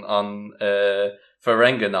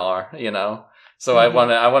Ferenginar, you know. So I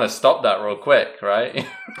want to stop that real quick, right?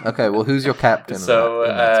 Okay, well, who's your captain? So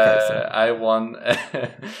in that case, I want.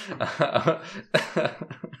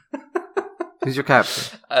 Who's your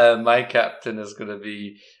captain? My captain is going to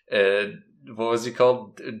be what was he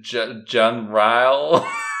called? John Ryle.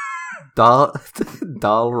 Dal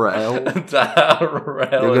Rael.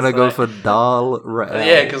 You're gonna go for Dal Rael.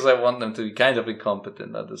 Yeah, because I want them to be kind of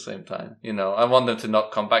incompetent at the same time. You know, I want them to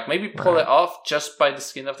not come back. Maybe pull it off just by the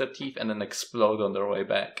skin of their teeth and then explode on their way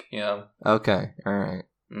back. You know. Okay. All right.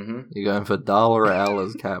 Mm-hmm. You're going for Dal Rael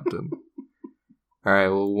as captain. All right.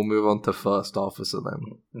 Well, we'll move on to first officer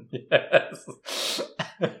then. Yes.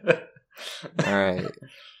 All right.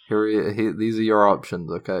 Here, these are your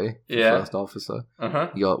options, okay? Yeah. First officer. Uh-huh.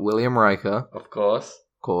 You got William Riker. Of course.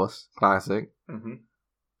 Classic. Mm-hmm.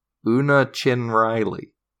 Una Chin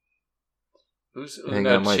Riley. Who's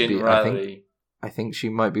Una Chin Riley? I think she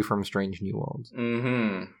might be from Strange New Worlds.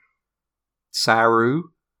 Mm-hmm. Saru.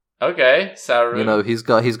 Okay, Saru. You know, he's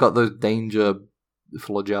got those danger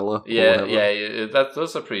flagella. Yeah.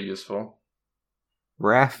 Those are pretty useful.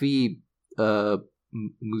 Raffi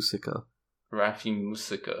Musica. Raffi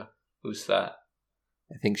Musica. Who's that?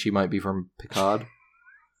 I think she might be from Picard.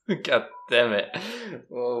 God damn it.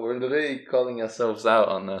 Well, we're literally calling ourselves out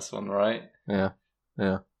on this one, right? Yeah.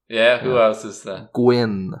 Yeah, who else is there?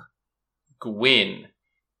 Gwyn. Gwyn.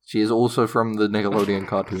 She is also from the Nickelodeon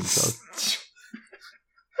cartoon show.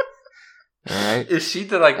 Alright. Is she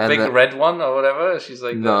the big red one or whatever? She's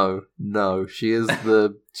like No. She is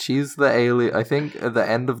she's the alien. I think at the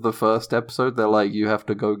end of the first episode they're like, you have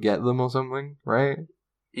to go get them or something, right?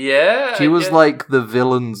 Yeah. She was like the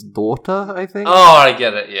villain's daughter, I think. Oh, I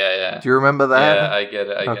get it. Yeah. Do you remember that? Yeah, I get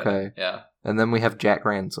it. Okay. Yeah. And then we have Jack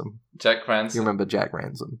Ransom. Jack Cranston. You remember Jack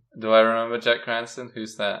Ransom? Do I remember Jack Cranston?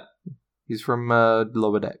 Who's that? He's from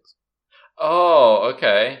Lower Decks. Oh,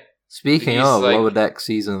 okay. Speaking of, Lower Decks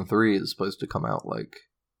Season 3 is supposed to come out,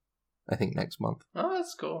 I think next month. Oh,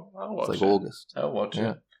 that's cool. I'll watch it. It's August. I'll watch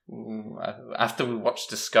it. After we watch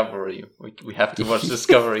Discovery. We have to watch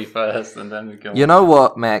Discovery first, and then we can... You know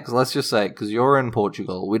what, Max? Let's just say, because you're in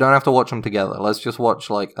Portugal, we don't have to watch them together. Let's just watch,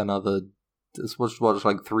 let's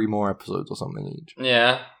watch 3 more episodes or something each.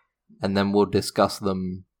 Yeah. And then we'll discuss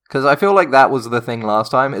them. Because I feel like that was the thing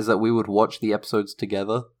last time, is that we would watch the episodes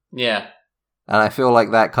together. Yeah. And I feel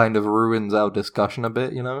like that kind of ruins our discussion a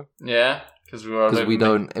bit, you know? Yeah, because we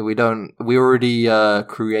already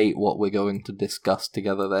create what we're going to discuss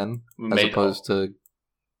together then, as opposed to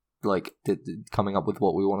coming up with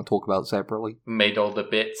what we want to talk about separately. Made all the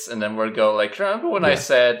bits, and then we'll go remember when I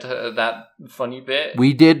said that funny bit?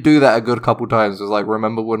 We did do that a good couple times. It was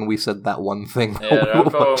remember when we said that one thing? Yeah,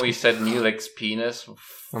 remember when we said Neelix's penis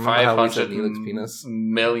 500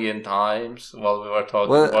 million times while we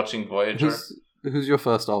were watching Voyager? Who's your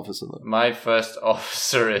first officer, though? My first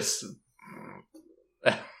officer is...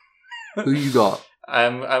 Who you got?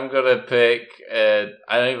 I'm gonna pick... I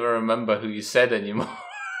don't even remember who you said anymore.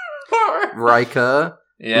 Riker,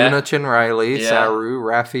 Una Chin Riley, Saru,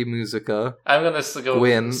 Raffi Musica, I'm gonna go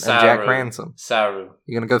Gwyn, Saru. and Jack Ransom. Saru.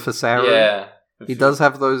 You're gonna go for Saru? Yeah. He does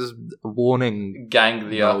have those warning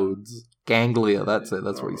ganglia modes. Ganglia, that's it.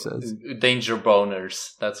 That's what he says. Danger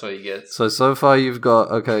boners. That's what he gets. So far you've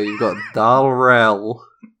got Dal-Rel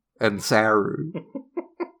and Saru.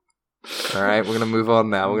 Alright, we're gonna move on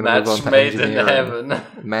now. We're gonna move on to engineering. Match made in heaven.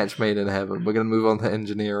 Match made in heaven. We're gonna move on to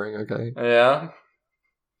engineering, okay? Yeah.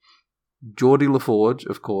 Geordie LaForge,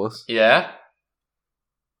 of course. Yeah.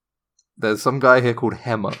 There's some guy here called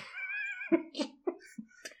Hemmer.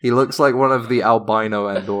 He looks like one of the albino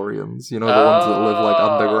Andorians. You know, the ones that live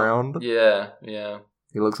underground? Yeah.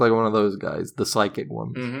 He looks like one of those guys, the psychic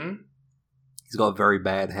ones. Mm-hmm. He's got a very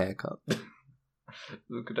bad haircut.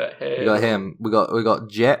 Look at that hair. We got him. We got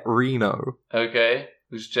Jet Reno. Okay.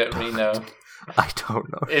 Who's Jet Reno? I don't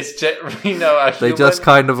know. Is Jet Reno a human? They just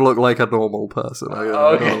kind of look like a normal person. I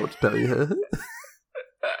don't know what to tell you.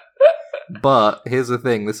 But here's the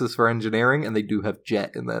thing. This is for engineering, and they do have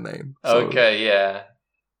Jet in their name. So okay, yeah.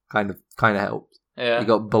 Kind of helps. Yeah. You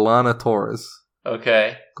got B'Elanna Torres.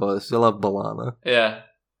 Okay. I still love B'Elanna. Yeah.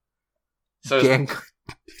 So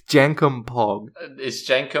Jankum Pog. Is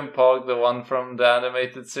Jankum Pog the one from the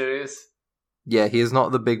animated series? Yeah, he is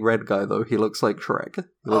not the big red guy though. He looks like Shrek.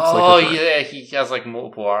 Yeah, he has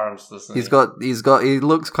multiple arms, doesn't he? He's got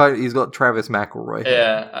Travis McElroy.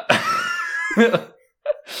 Yeah.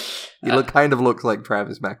 He looks like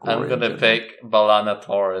Travis McElroy. I'm gonna pick B'Elanna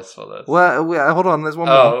Torres for this. Well, hold on. There's one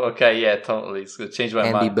more. Oh, okay, yeah, totally. It's gonna change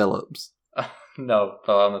my mind. Andy Billups. No,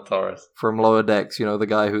 B'Elanna Torres. From Lower Decks, you know, the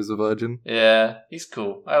guy who's a virgin? Yeah, he's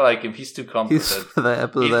cool. I like him. He's too competent.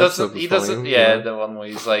 He doesn't, the one where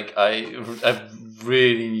he's like, I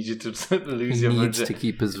really need you to lose your virginity. He needs to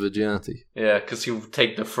keep his virginity. Yeah, because he'll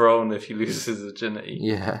take the throne if he loses his virginity.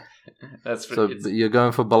 Yeah. That's so you're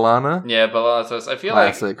going for B'Elanna? Yeah, B'Elanna Torres. I feel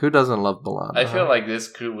Classic. Who doesn't love B'Elanna? I feel like this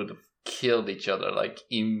crew would have killed each other like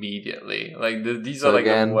immediately. Like these are like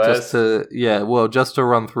again, the worst. Just to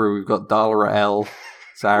run through, we've got Dalra El,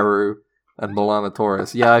 Saru, and B'Elanna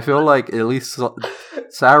Torres. Yeah, I feel like at least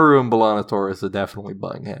Saru and B'Elanna Torres are definitely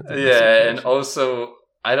butting heads. Yeah, and also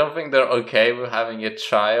I don't think they're okay with having a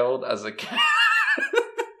child as a cat.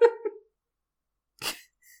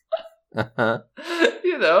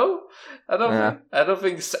 You know, I don't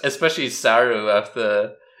think, especially Saru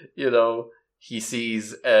after he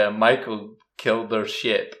sees Michael kill their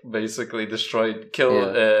ship, basically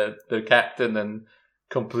kill their captain and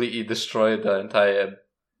completely destroy the entire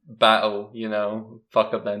battle,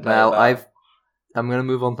 fuck up the entire battle. I'm going to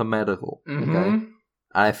move on to medical, mm-hmm. Okay?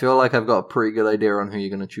 I feel like I've got a pretty good idea on who you're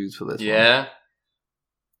going to choose for this one. Yeah.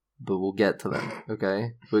 But we'll get to them,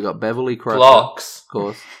 okay? We got Beverly Crusher. Phlox. Of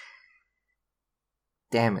course.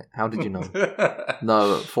 Damn it, how did you know?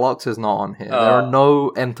 No, Phlox is not on here. There are no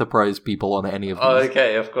Enterprise people on any of these. Oh,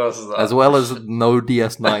 okay, of course not. As well as no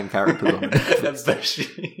DS9 characters on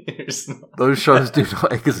it. Those shows do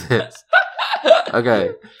not exist.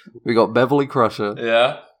 Okay, we got Beverly Crusher.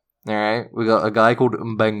 Yeah. Alright, we got a guy called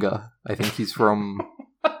Mbenga. I think he's from...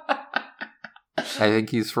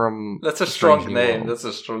 That's a strong name. That's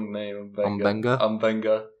a strong name. Mbenga.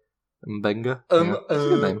 Mbenga. Yeah, that's a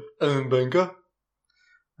good name. Mbenga.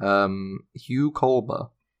 Hugh Colber.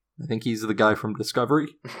 I think he's the guy from Discovery.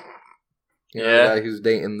 The guy who's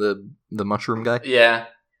dating the mushroom guy. Yeah.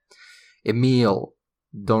 Emil.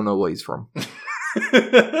 Don't know where he's from.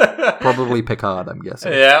 Probably Picard, I'm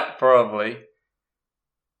guessing. Yeah, probably.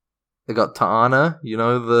 They got Ta'ana,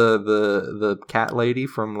 the cat lady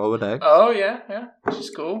from Lower Decks. Oh, yeah. She's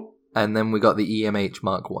cool. And then we got the EMH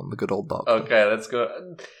Mark 1, the good old doctor. Okay, let's go.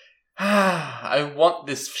 I want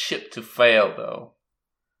this ship to fail, though.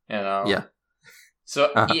 Yeah.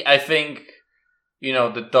 So I think,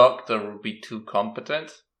 the doctor would be too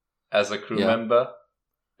competent as a crew member.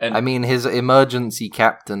 And I mean, his emergency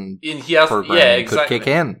captain program could kick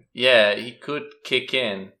in. Yeah, he could kick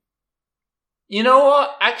in. You know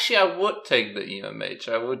what? Actually, I would take the EMH.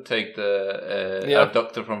 I would take the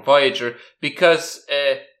doctor from Voyager because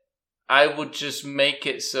I would just make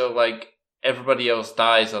it so, like, everybody else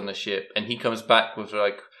dies on the ship and he comes back with,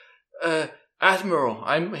 like, Admiral,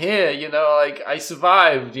 I'm here, I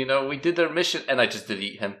survived, we did our mission, and I just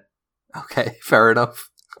delete him. Okay, fair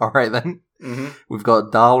enough. All right, then. Mm-hmm. We've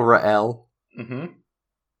got Dalra El, mm-hmm.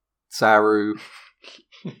 Saru,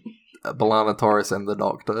 B'Elanna Torres, and the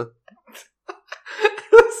Doctor.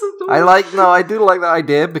 I do like that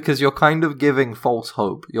idea because you're kind of giving false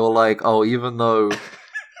hope. You're like, even though...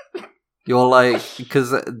 You're like,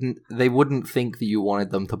 because they wouldn't think that you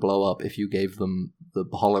wanted them to blow up if you gave them the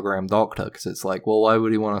hologram doctor, because it's like, well, why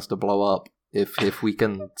would he want us to blow up if we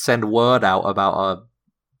can send word out about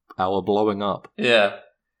our blowing up? Yeah.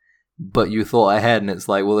 But you thought ahead, and it's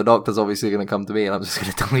like, well, the doctor's obviously going to come to me, and I'm just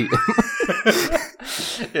going to delete him.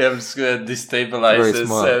 Yeah, I'm just going to destabilize his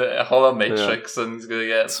holomatrix, and he's going to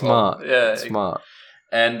get... Smart. Smart.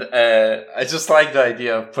 And I just like the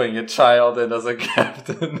idea of putting a child in as a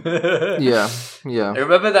captain. Yeah.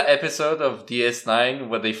 Remember that episode of DS9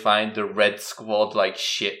 where they find the Red Squad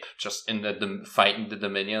ship just in the fighting the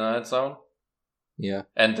Dominion on its own? Yeah.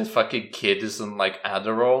 And the fucking kid is in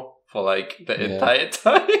Adderall for the entire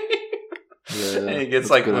time. And he gets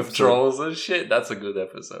withdrawals and shit. That's a good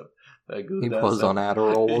episode. He was on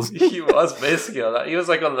Adderall, wasn't he? He was basically on that. He was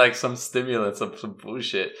on some stimulants or some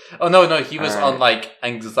bullshit. Oh no, he was on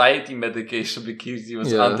anxiety medication because he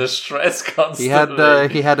was under stress constantly.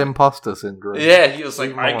 He had imposter syndrome. Yeah, he was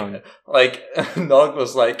Nog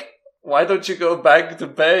was like, why don't you go back to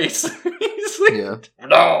base? He's like,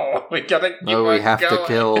 no, we gotta keep we have to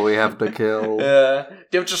kill. We have to kill. Yeah,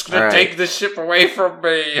 they're just gonna take the ship away from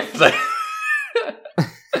me.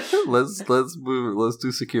 Let's move. Let's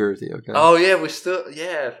do security, okay? Oh yeah, I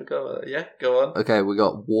forgot about that. Yeah, go on. Okay, we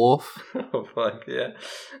got Worf. Oh fuck yeah!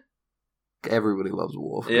 Everybody loves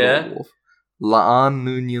Worf. Yeah. Worf. La'an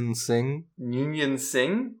Noonien Singh. Noonien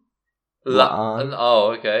Singh. La'an.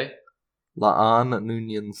 Oh okay. La'an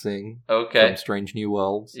Noonien Singh. Okay. From Strange New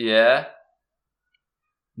Worlds. Yeah.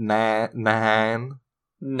 Nahan.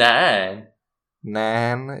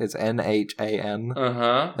 Nan is Nhan.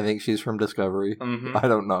 Uh-huh. I think she's from Discovery. Mm-hmm. I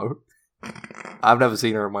don't know. I've never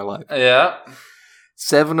seen her in my life. Yeah.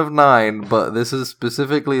 7 of 9, but this is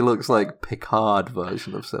specifically looks like Picard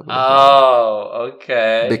version of 7 of 9. Oh,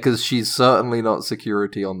 okay. Because she's certainly not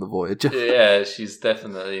security on the Voyager. Yeah, she's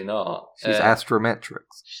definitely not. She's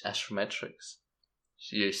astrometrics. She's astrometrics.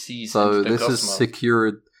 She sees so into the this cosmos. is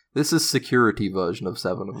secure. This is security version of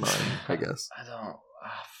 7 of 9, I guess. I don't...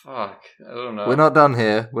 fuck. I don't know. We're not done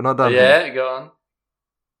here. Yeah, go on.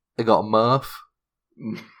 They got Murph.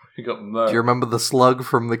 We got Murph. Do you remember the slug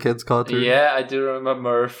from the kids' cartoon? Yeah, I do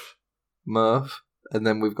remember Murph. And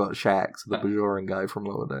then we've got Shax, the Bajoran guy from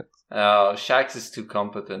Lower Decks. Oh, Shax is too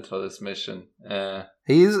competent for this mission.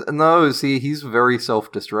 He's very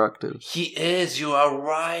self-destructive. He is, you are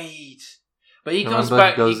right. But he comes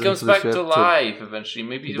back to life eventually.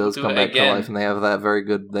 Maybe he does come back to life, and they have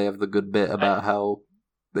the good bit about how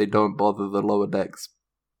they don't bother the Lower Decks,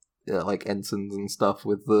 like ensigns and stuff,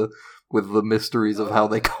 with the mysteries of how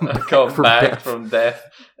they come back from death.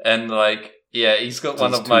 And like, yeah, he's got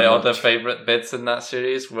one of my other favorite bits in that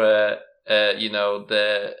series where, I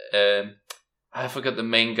forgot the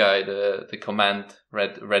main guy, the command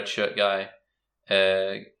red shirt guy.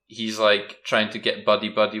 He's like trying to get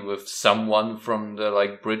buddy with someone from the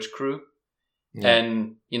like bridge crew. Yeah.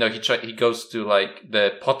 And he goes to like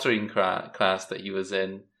the pottering class that he was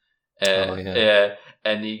in.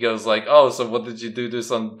 And he goes like, "Oh, so what did you do this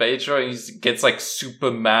on Bajor?" And he gets like super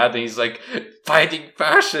mad, and he's like, "Fighting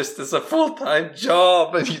fascists is a full-time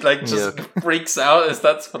job," and he like just freaks out and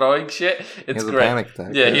starts throwing shit. It's great. A panic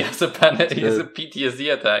attack, he has a panic. He has a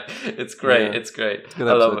PTSD attack. It's great. Yeah. It's great.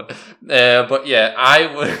 I love it. But yeah, I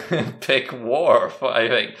would pick Worf.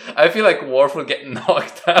 I feel like Worf will get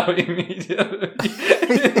knocked out immediately.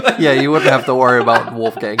 Yeah, you wouldn't have to worry about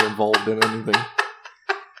Worf getting involved in anything.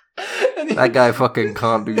 That guy fucking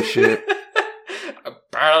can't do shit. I'm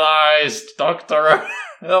paralyzed, doctor.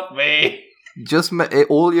 Help me.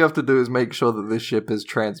 All you have to do is make sure that this ship is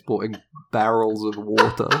transporting barrels of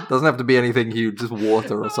water. Doesn't have to be anything huge, just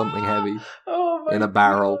water or something heavy in a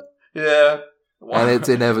barrel. God. Yeah. And it's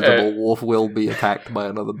inevitable. Worf will be attacked by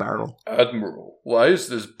another barrel. Admiral, why is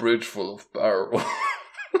this bridge full of barrels?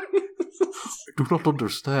 I do not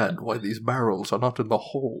understand why these barrels are not in the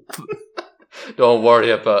hold. Don't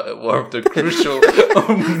worry about it. One of the crucial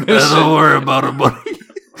mission. Don't worry about it, buddy.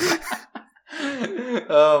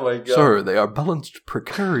 Oh my god. Sir, they are balanced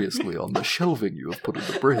precariously on the shelving you have put in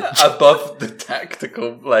the bridge. Above the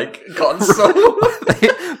tactical, console.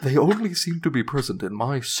 they only seem to be present in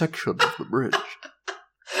my section of the bridge.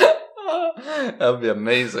 That'd be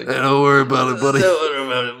amazing. Hey, don't worry about it, buddy. Don't worry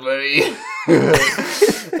about it, buddy.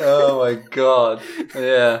 Oh my god.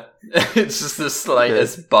 Yeah. It's just the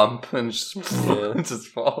slightest bump and it just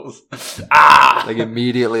falls. Ah! Like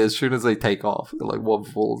immediately, as soon as they take off, one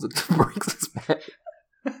falls, it breaks his back.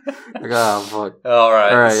 Fuck.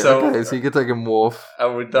 Alright, so you can take a Worf.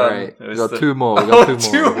 Are we done? Right. We got two more.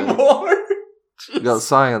 Two more? We got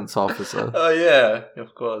Science Officer. Oh yeah,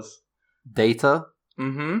 of course. Data.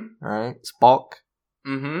 Mm-hmm. Right. Spock.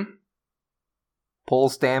 Mm-hmm. Paul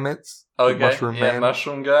Stamets. Okay. Mushroom Man.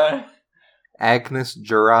 Mushroom guy. Agnes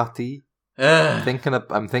Jurati.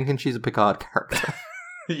 I'm thinking she's a Picard character.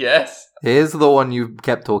 Yes. Here's the one you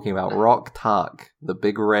kept talking about. Rock Tak, the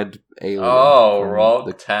big red alien. Oh,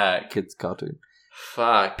 Rock Tak. Kids cartoon.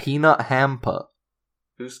 Fuck. Peanut Hamper.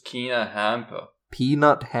 Who's Peanut Hamper?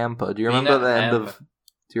 Peanut Hamper. Do you remember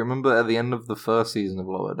at the end of the first season of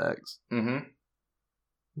Lower Decks? Mm-hmm.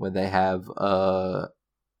 Where they have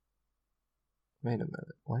wait a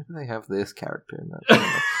minute. Why do they have this character in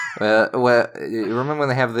that? Where you remember when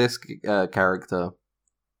they have this character?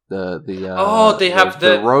 The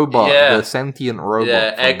robot, the sentient robot.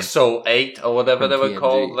 Yeah, Exo 8 or whatever they were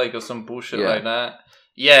called, or some bullshit like that.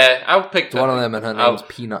 Yeah, I'll pick one of them, and her name's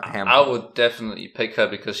Peanut Hamper. I would definitely pick her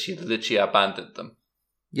because she literally abandoned them.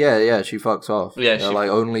 Yeah, she fucks off. Yeah,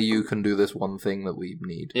 only you can do this one thing that we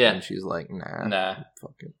need. Yeah, and she's like, nah,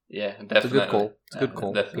 fuck it. Yeah, definitely. It's a good call. Good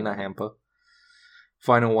call. Definitely. Peanut Hamper.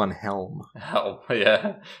 Final one, Helm. Helm,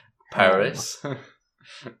 yeah. Paris.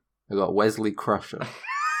 We got Wesley Crusher.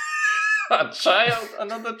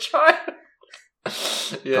 Another child.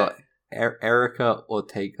 Yeah. Got Erica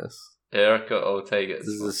Ortegas. Erica Ortegas. This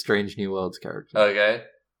is a Strange New Worlds character. Okay.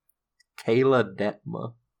 Kayla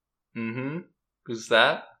Detmer. Mm-hmm. Who's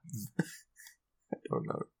that? I don't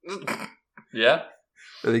know. Yeah?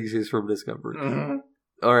 I think she's from Discovery. Mm-hmm.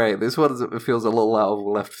 Alright, this one feels a little out of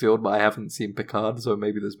left field, but I haven't seen Picard, so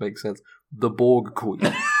maybe this makes sense. The Borg Queen.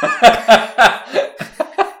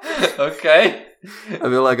 Okay. I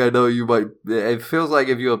feel like I know you might... It feels like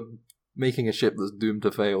if you're making a ship that's doomed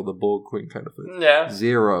to fail, the Borg Queen kind of thing. Yeah.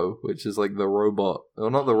 Zero, which is like the robot,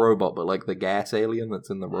 or not the robot, but like the gas alien that's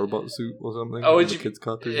in the robot suit or something. Oh, in the kids'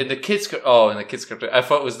 cartoon. In the kids' cartoon. I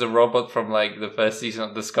thought it was the robot from like the first season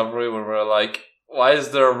of Discovery, where we're like, why is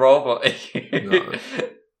there a robot? No.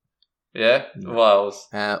 Yeah. No. What else?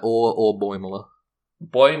 Or Boimler.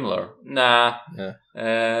 Boimler. Nah.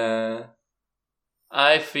 Yeah.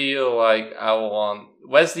 I feel like I want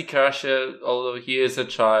Wesley Crusher, although he is a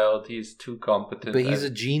child, he's too competent. But he's a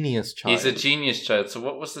genius child. He's a genius child. So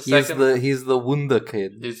what was the second? He's the Wunder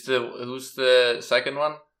kid. Who's the second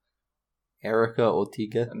one? Erica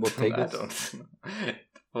Ortega. I don't know.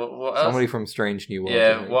 What else? Somebody from Strange New Worlds.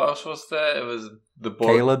 Yeah, what else was there? It was the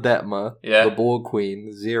Borg. Kayla Detmer, the Borg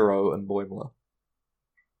Queen, Zero, and Boimler.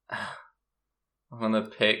 I'm gonna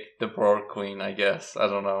pick the Borg Queen, I guess. I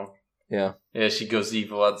don't know. Yeah. Yeah, she goes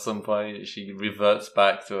evil at some point. She reverts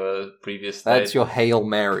back to her previous state. That's your Hail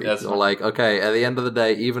Mary. You're like, okay, at the end of the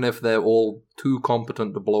day, even if they're all too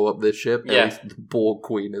competent to blow up this ship, at least the Borg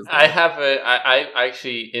Queen is there. I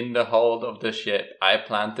actually, in the hold of the ship, I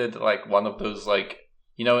planted like one of those, like,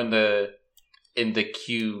 you know, in the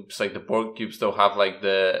cubes, like the Borg cubes, they'll have like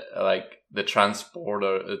the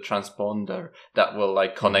transponder that will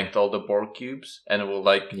like connect all the Borg cubes, and it will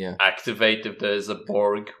like activate if there's a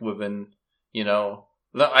Borg within, you know,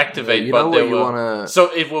 not activate, but they will.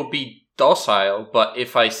 So it will be docile, but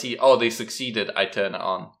if I see, they succeeded, I turn it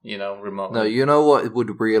on, you know, remotely. No, you know what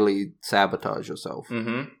would really sabotage yourself?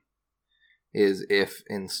 Mm-hmm. Is if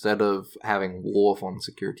instead of having Worf on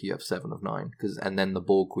security, you have 7 of 9, and then the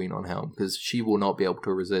Borg Queen on helm, because she will not be able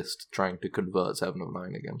to resist trying to convert 7 of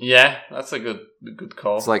 9 again. Yeah, that's a good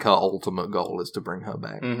call. It's like her ultimate goal is to bring her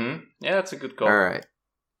back. Mm-hmm. Yeah, that's a good goal. All right.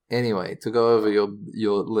 Anyway, to go over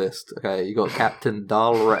your list, okay, you got Captain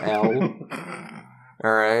Dal Ra'el.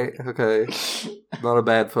 All right, okay, not a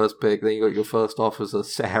bad first pick. Then you got your first officer,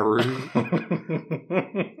 Saru.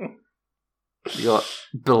 You got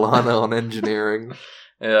B'Elanna on engineering.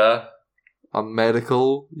 Yeah. On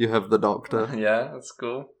medical, you have the doctor. Yeah, that's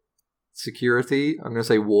cool. Security, I'm going to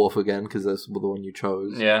say Worf again, because that's the one you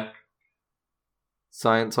chose. Yeah.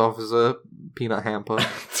 Science officer, Peanut Hamper.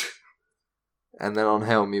 And then on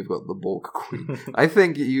helm, you've got the Borg Queen. I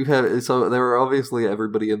think you have... So there are obviously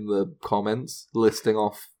everybody in the comments listing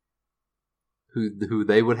off who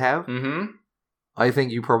they would have. Mm-hmm. I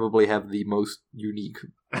think you probably have the most unique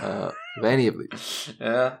of any of these.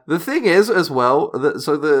 Yeah. The thing is, as well,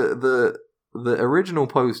 so the original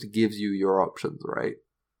post gives you your options, right?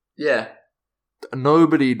 Yeah.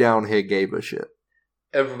 Nobody down here gave a shit.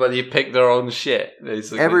 Everybody picked their own shit,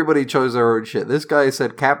 basically. Everybody chose their own shit. This guy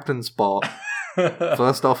said Captain Spock,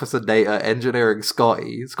 First Officer Data, Engineering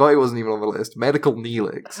Scotty. Scotty wasn't even on the list. Medical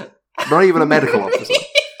Neelix. Not even a medical officer.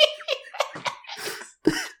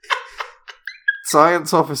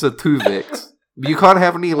 Science Officer Tuvix. You can't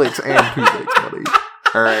have Neelix and Tuvix, buddy.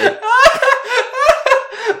 Alright.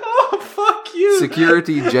 Oh, fuck you.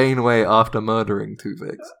 Security Janeway after murdering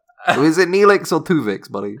Tuvix. Is it Neelix or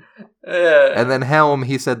Tuvix, buddy? Yeah. And then Helm,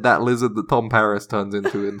 he said that lizard that Tom Paris turns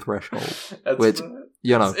into in Threshold. Which,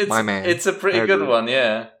 you know, my man. It's a pretty good one,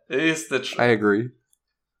 yeah. It is I agree.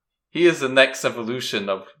 He is the next evolution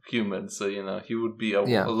of humans, so, you know, he would be a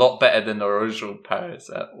lot better than the original Paris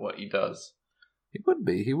at what he does. He would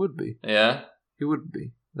be. Yeah? He would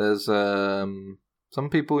be. There's some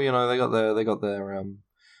people, you know, they got their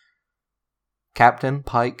Captain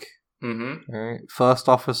Pike. Mm-hmm. All right. First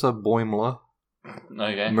Officer Boimler.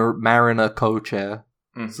 Okay. Mariner co-chair.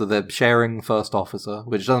 So they're sharing First Officer,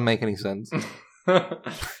 which doesn't make any sense.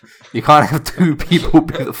 You can't have 2 people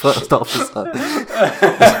be the First Officer.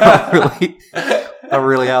 It's not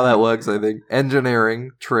really how that works, I think.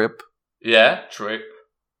 Engineering, Trip. Yeah, Trip.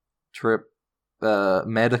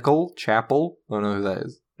 Medical, Chapel. I don't know who that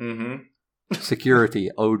is. Mm-hmm. Security,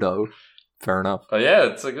 Odo. Fair enough. Oh yeah,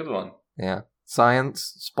 it's a good one. Yeah.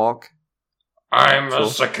 Science, Spock. I'm a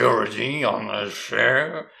security on the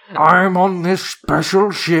ship. I'm on this special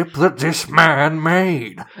ship that this man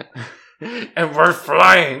made. And we're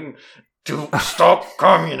flying to stop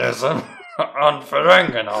communism on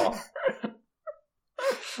Ferenginar.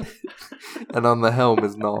 And on the helm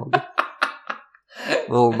is Nog.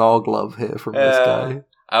 Little Nog love here from this guy.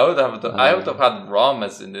 I would have had Rom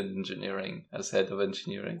as in engineering, as head of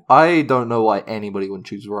engineering. I don't know why anybody would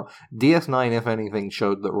choose Rom. DS9, if anything,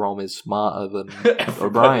 showed that Rom is smarter than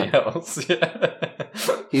O'Brien. Else, yeah.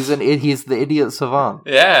 He's the idiot savant.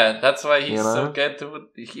 Yeah, that's why he's so good.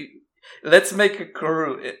 Let's make a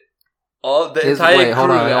crew. Entire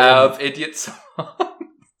crew out of idiot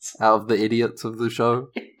savants. Out of the idiots of the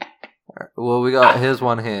show. Well, here's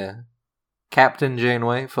one here. Captain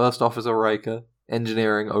Janeway, First Officer Riker,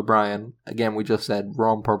 Engineering O'Brien. Again, we just said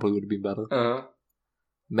Ron probably would have been better. Uh-huh.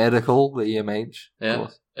 Medical, the EMH. Yeah,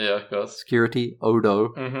 of course. Security, Odo.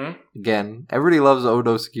 Mm-hmm. Again, everybody loves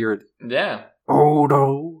Odo security. Yeah.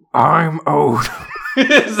 Odo, I'm Odo.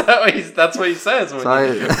 That's what he says when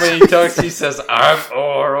he talks. He says, "I'm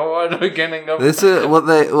Odo at the beginning of." This is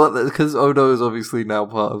because Odo is obviously now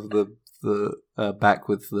part of the back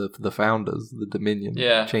with the founders, the Dominion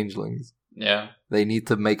changelings. Yeah, they need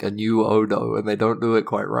to make a new Odo, and they don't do it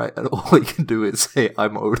quite right. And all he can do is say,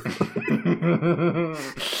 "I'm Odo."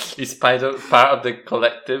 He's part of the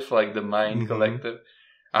collective, like the Mind Collective.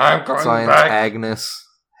 I'm going Science, back. Agnes.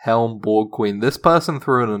 Helm, Borg Queen. This person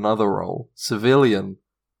threw in another role. Civilian.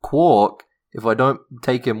 Quark. If I don't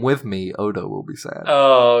take him with me, Odo will be sad.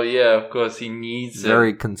 Oh, yeah, of course. He needs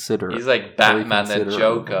Very considerate. He's like Batman and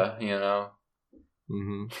Joker, you know?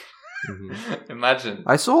 Imagine.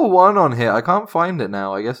 I saw one on here. I can't find it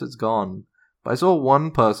now. I guess it's gone. But I saw one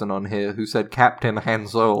person on here who said Captain Han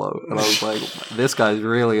Solo. And I was like, this guy's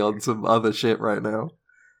really on some other shit right now.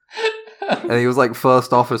 And he was like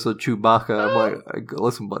First Officer Chewbacca. I'm like,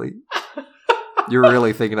 listen, buddy, you're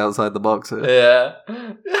really thinking outside the box here. Yeah,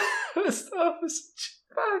 First Officer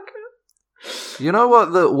Chewbacca. You know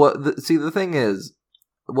what? See, the thing is,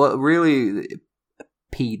 what really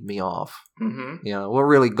peed me off. Mm-hmm. You know, what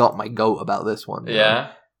really got my goat about this one? Yeah.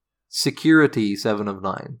 Know? Security 7 of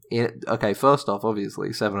 9. Okay, first off,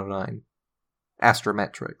 obviously 7 of 9.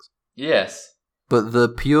 Astrometrics. Yes. But the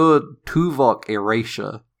pure Tuvok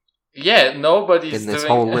erasure. Yeah, nobody's in this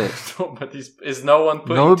doing, whole list.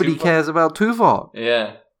 Nobody cares about Tuvok.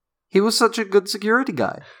 Yeah. He was such a good security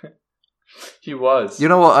guy. He was. You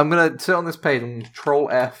know what? I'm going to sit on this page and Control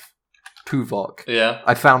F Tuvok. Yeah.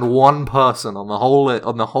 I found one person on the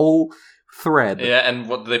whole thread. Yeah, and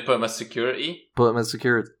what did they put him as security? Put him as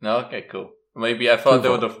security. No, okay, cool. Maybe I thought Tuvok. They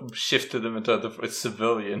would have shifted him into a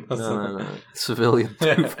civilian. No. Civilian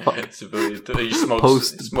Tuvok. Civilian. He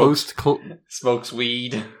smokes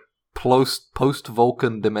weed. Post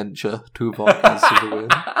Vulcan dementia, Tuvok is civilian.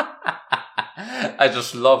 I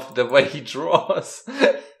just love the way he draws.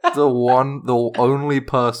 the only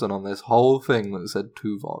person on this whole thing that said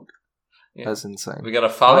Tuvok. Yeah. That's insane. We gotta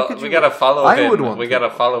follow him. We gotta follow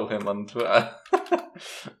him on Twitter.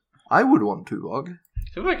 I would want Tuvok.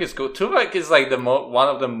 Tuvok is cool. Tuvok is like one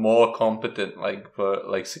of the more competent, like for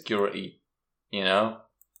like security. You know,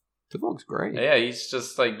 Tuvok's great. Yeah, he's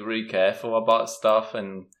just like really careful about stuff,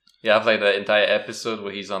 and you have like the entire episode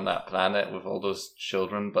where he's on that planet with all those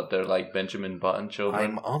children, but they're like Benjamin Button children.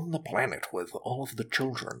 I'm on the planet with all of the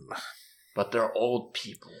children, but they're old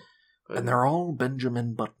people, and they're all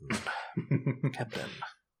Benjamin Button. Captain,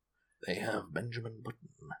 they have Benjamin Button.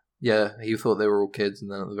 Yeah, he thought they were all kids,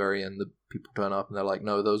 and then at the very end, the people turn up, and they're like,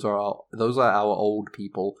 "No, those are our old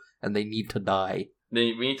people, and they need to die.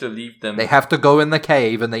 We need to leave them. They have to go in the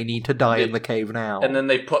cave, and they need to die in the cave now." And then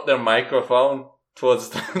they put their microphone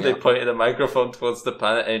towards. They pointed the microphone towards the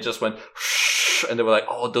planet, and it just went. Shh, and they were like,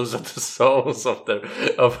 "Oh, those are the souls of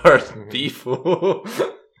our people."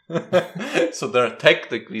 So they're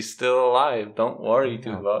technically still alive. Don't worry,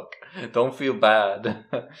 Tuvok. Don't feel bad.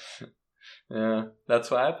 Yeah,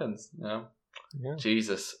 that's what happens. You know? Yeah.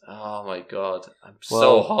 Jesus, oh my God, I'm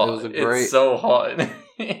so hot. It's so hot.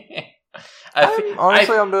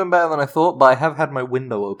 I'm doing better than I thought, but I have had my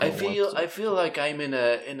window open. I feel like I'm in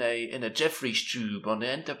a Jeffries tube on the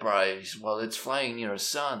Enterprise while it's flying near a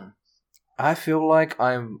sun. I feel like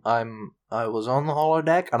I was on the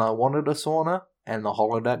holodeck and I wanted a sauna, and the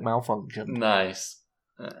holodeck malfunctioned. Nice.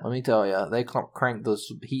 Let me tell you, they cranked the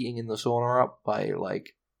heating in the sauna up by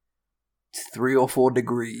like 3 or 4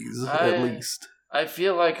 degrees at least. I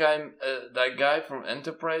feel like I'm that guy from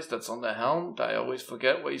Enterprise that's on the helm. I always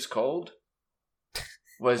forget what he's called.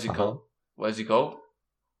 What is he called? What is he called?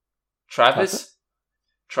 Travis?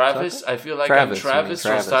 Travis? I feel like I'm Travis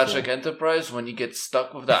from Star Trek Enterprise when he gets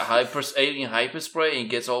stuck with that alien hyperspray and he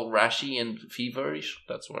gets all rashy and feverish.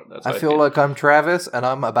 That's what I feel like I'm Travis and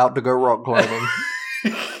I'm about to go rock climbing.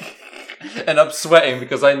 And I'm sweating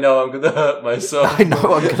because I know I'm going to hurt myself. I know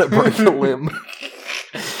I'm going to break a limb.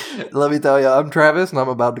 Let me tell you, I'm Travis and I'm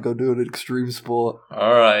about to go do an extreme sport.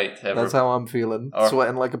 All right. That's how I'm feeling.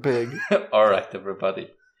 Sweating like a pig. All right,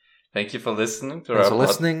 everybody. Thank you for listening to Thanks for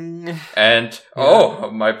listening. And,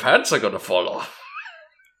 my pants are going to fall off.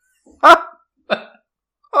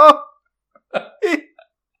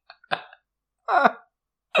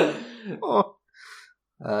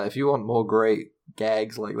 If you want more great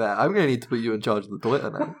gags like that, I'm going to need to put you in charge of the Twitter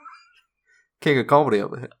now. King of comedy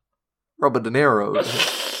over here. Robert De Niro over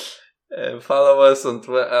here. follow us on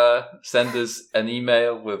Twitter. Send us an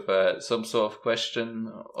email with some sort of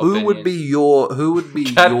question. Who would be your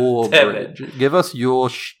bridge? Give us your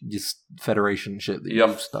federation ship that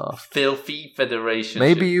you staff. Filthy federation.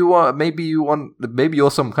 Maybe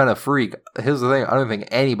you're some kind of freak. Here's the thing: I don't think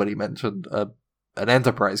anybody mentioned an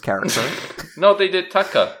Enterprise character. No, they did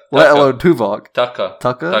Tucker. Let alone Tuvok. Tucker.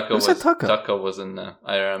 Who said Tucker? Tucker was in there.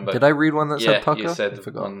 I remember. Did I read one that said Tucker? You said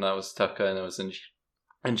one that was Tucker, and it was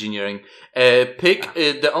engineering. Pick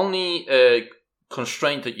the only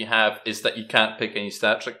constraint that you have is that you can't pick any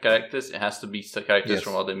Star Trek characters. It has to be characters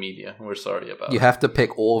from other media. We're sorry about. You have to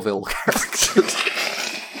pick Orville characters.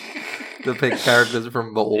 To pick characters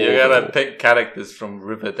from the Orville. You gotta pick characters from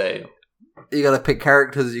Riverdale. You gotta pick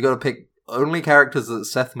characters. You gotta pick only characters that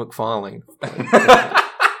Seth MacFarlane.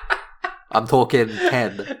 I'm talking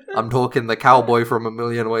Ted. I'm talking the cowboy from A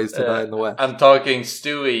Million Ways to Die in the West. I'm talking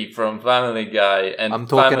Stewie from Family Guy. And I'm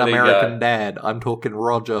talking American Dad. I'm talking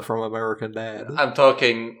Roger from American Dad. I'm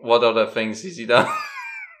talking what other things has he done?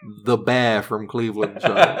 The Bear from Cleveland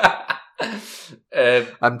Show.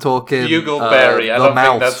 I'm talking Bugleberry. I don't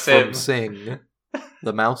think that's him. From Sing.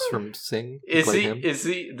 The mouse from Sing. Is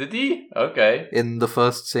he? Did he? Okay. In the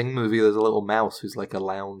first Sing movie, there's a little mouse who's like a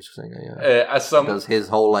lounge singer. Yeah. He does his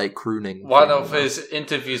whole like crooning. One of his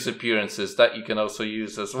interviews appearances that you can also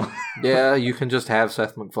use as well. Yeah, you can just have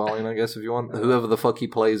Seth MacFarlane, I guess, if you want. Whoever the fuck he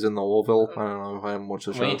plays in the Orville. I don't know. I haven't watched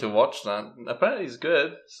the show. We need to watch that. Apparently, he's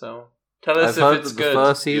good. So tell us I've heard if it's the good. The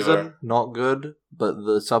first season, not good, but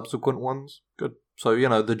the subsequent ones, good. So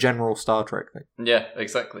the general Star Trek thing. Yeah,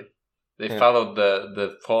 exactly. They followed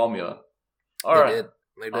the formula. They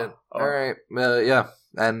did. All right. Yeah.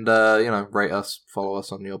 And, rate us, follow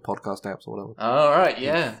us on your podcast apps or whatever. All right,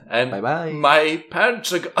 yeah. And bye-bye. My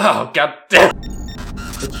parents are... Oh, goddamn.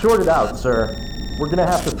 It's shorted out, sir. We're going to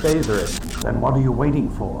have to phaser it. Then what are you waiting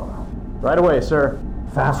for? Right away, sir.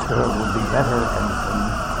 Faster would be better,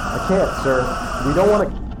 Ensign. I can't, sir. We don't want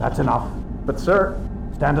to... That's enough. But, sir...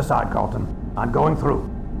 Stand aside, Carlton. I'm going through.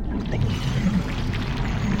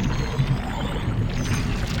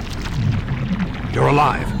 You're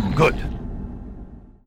alive. Good.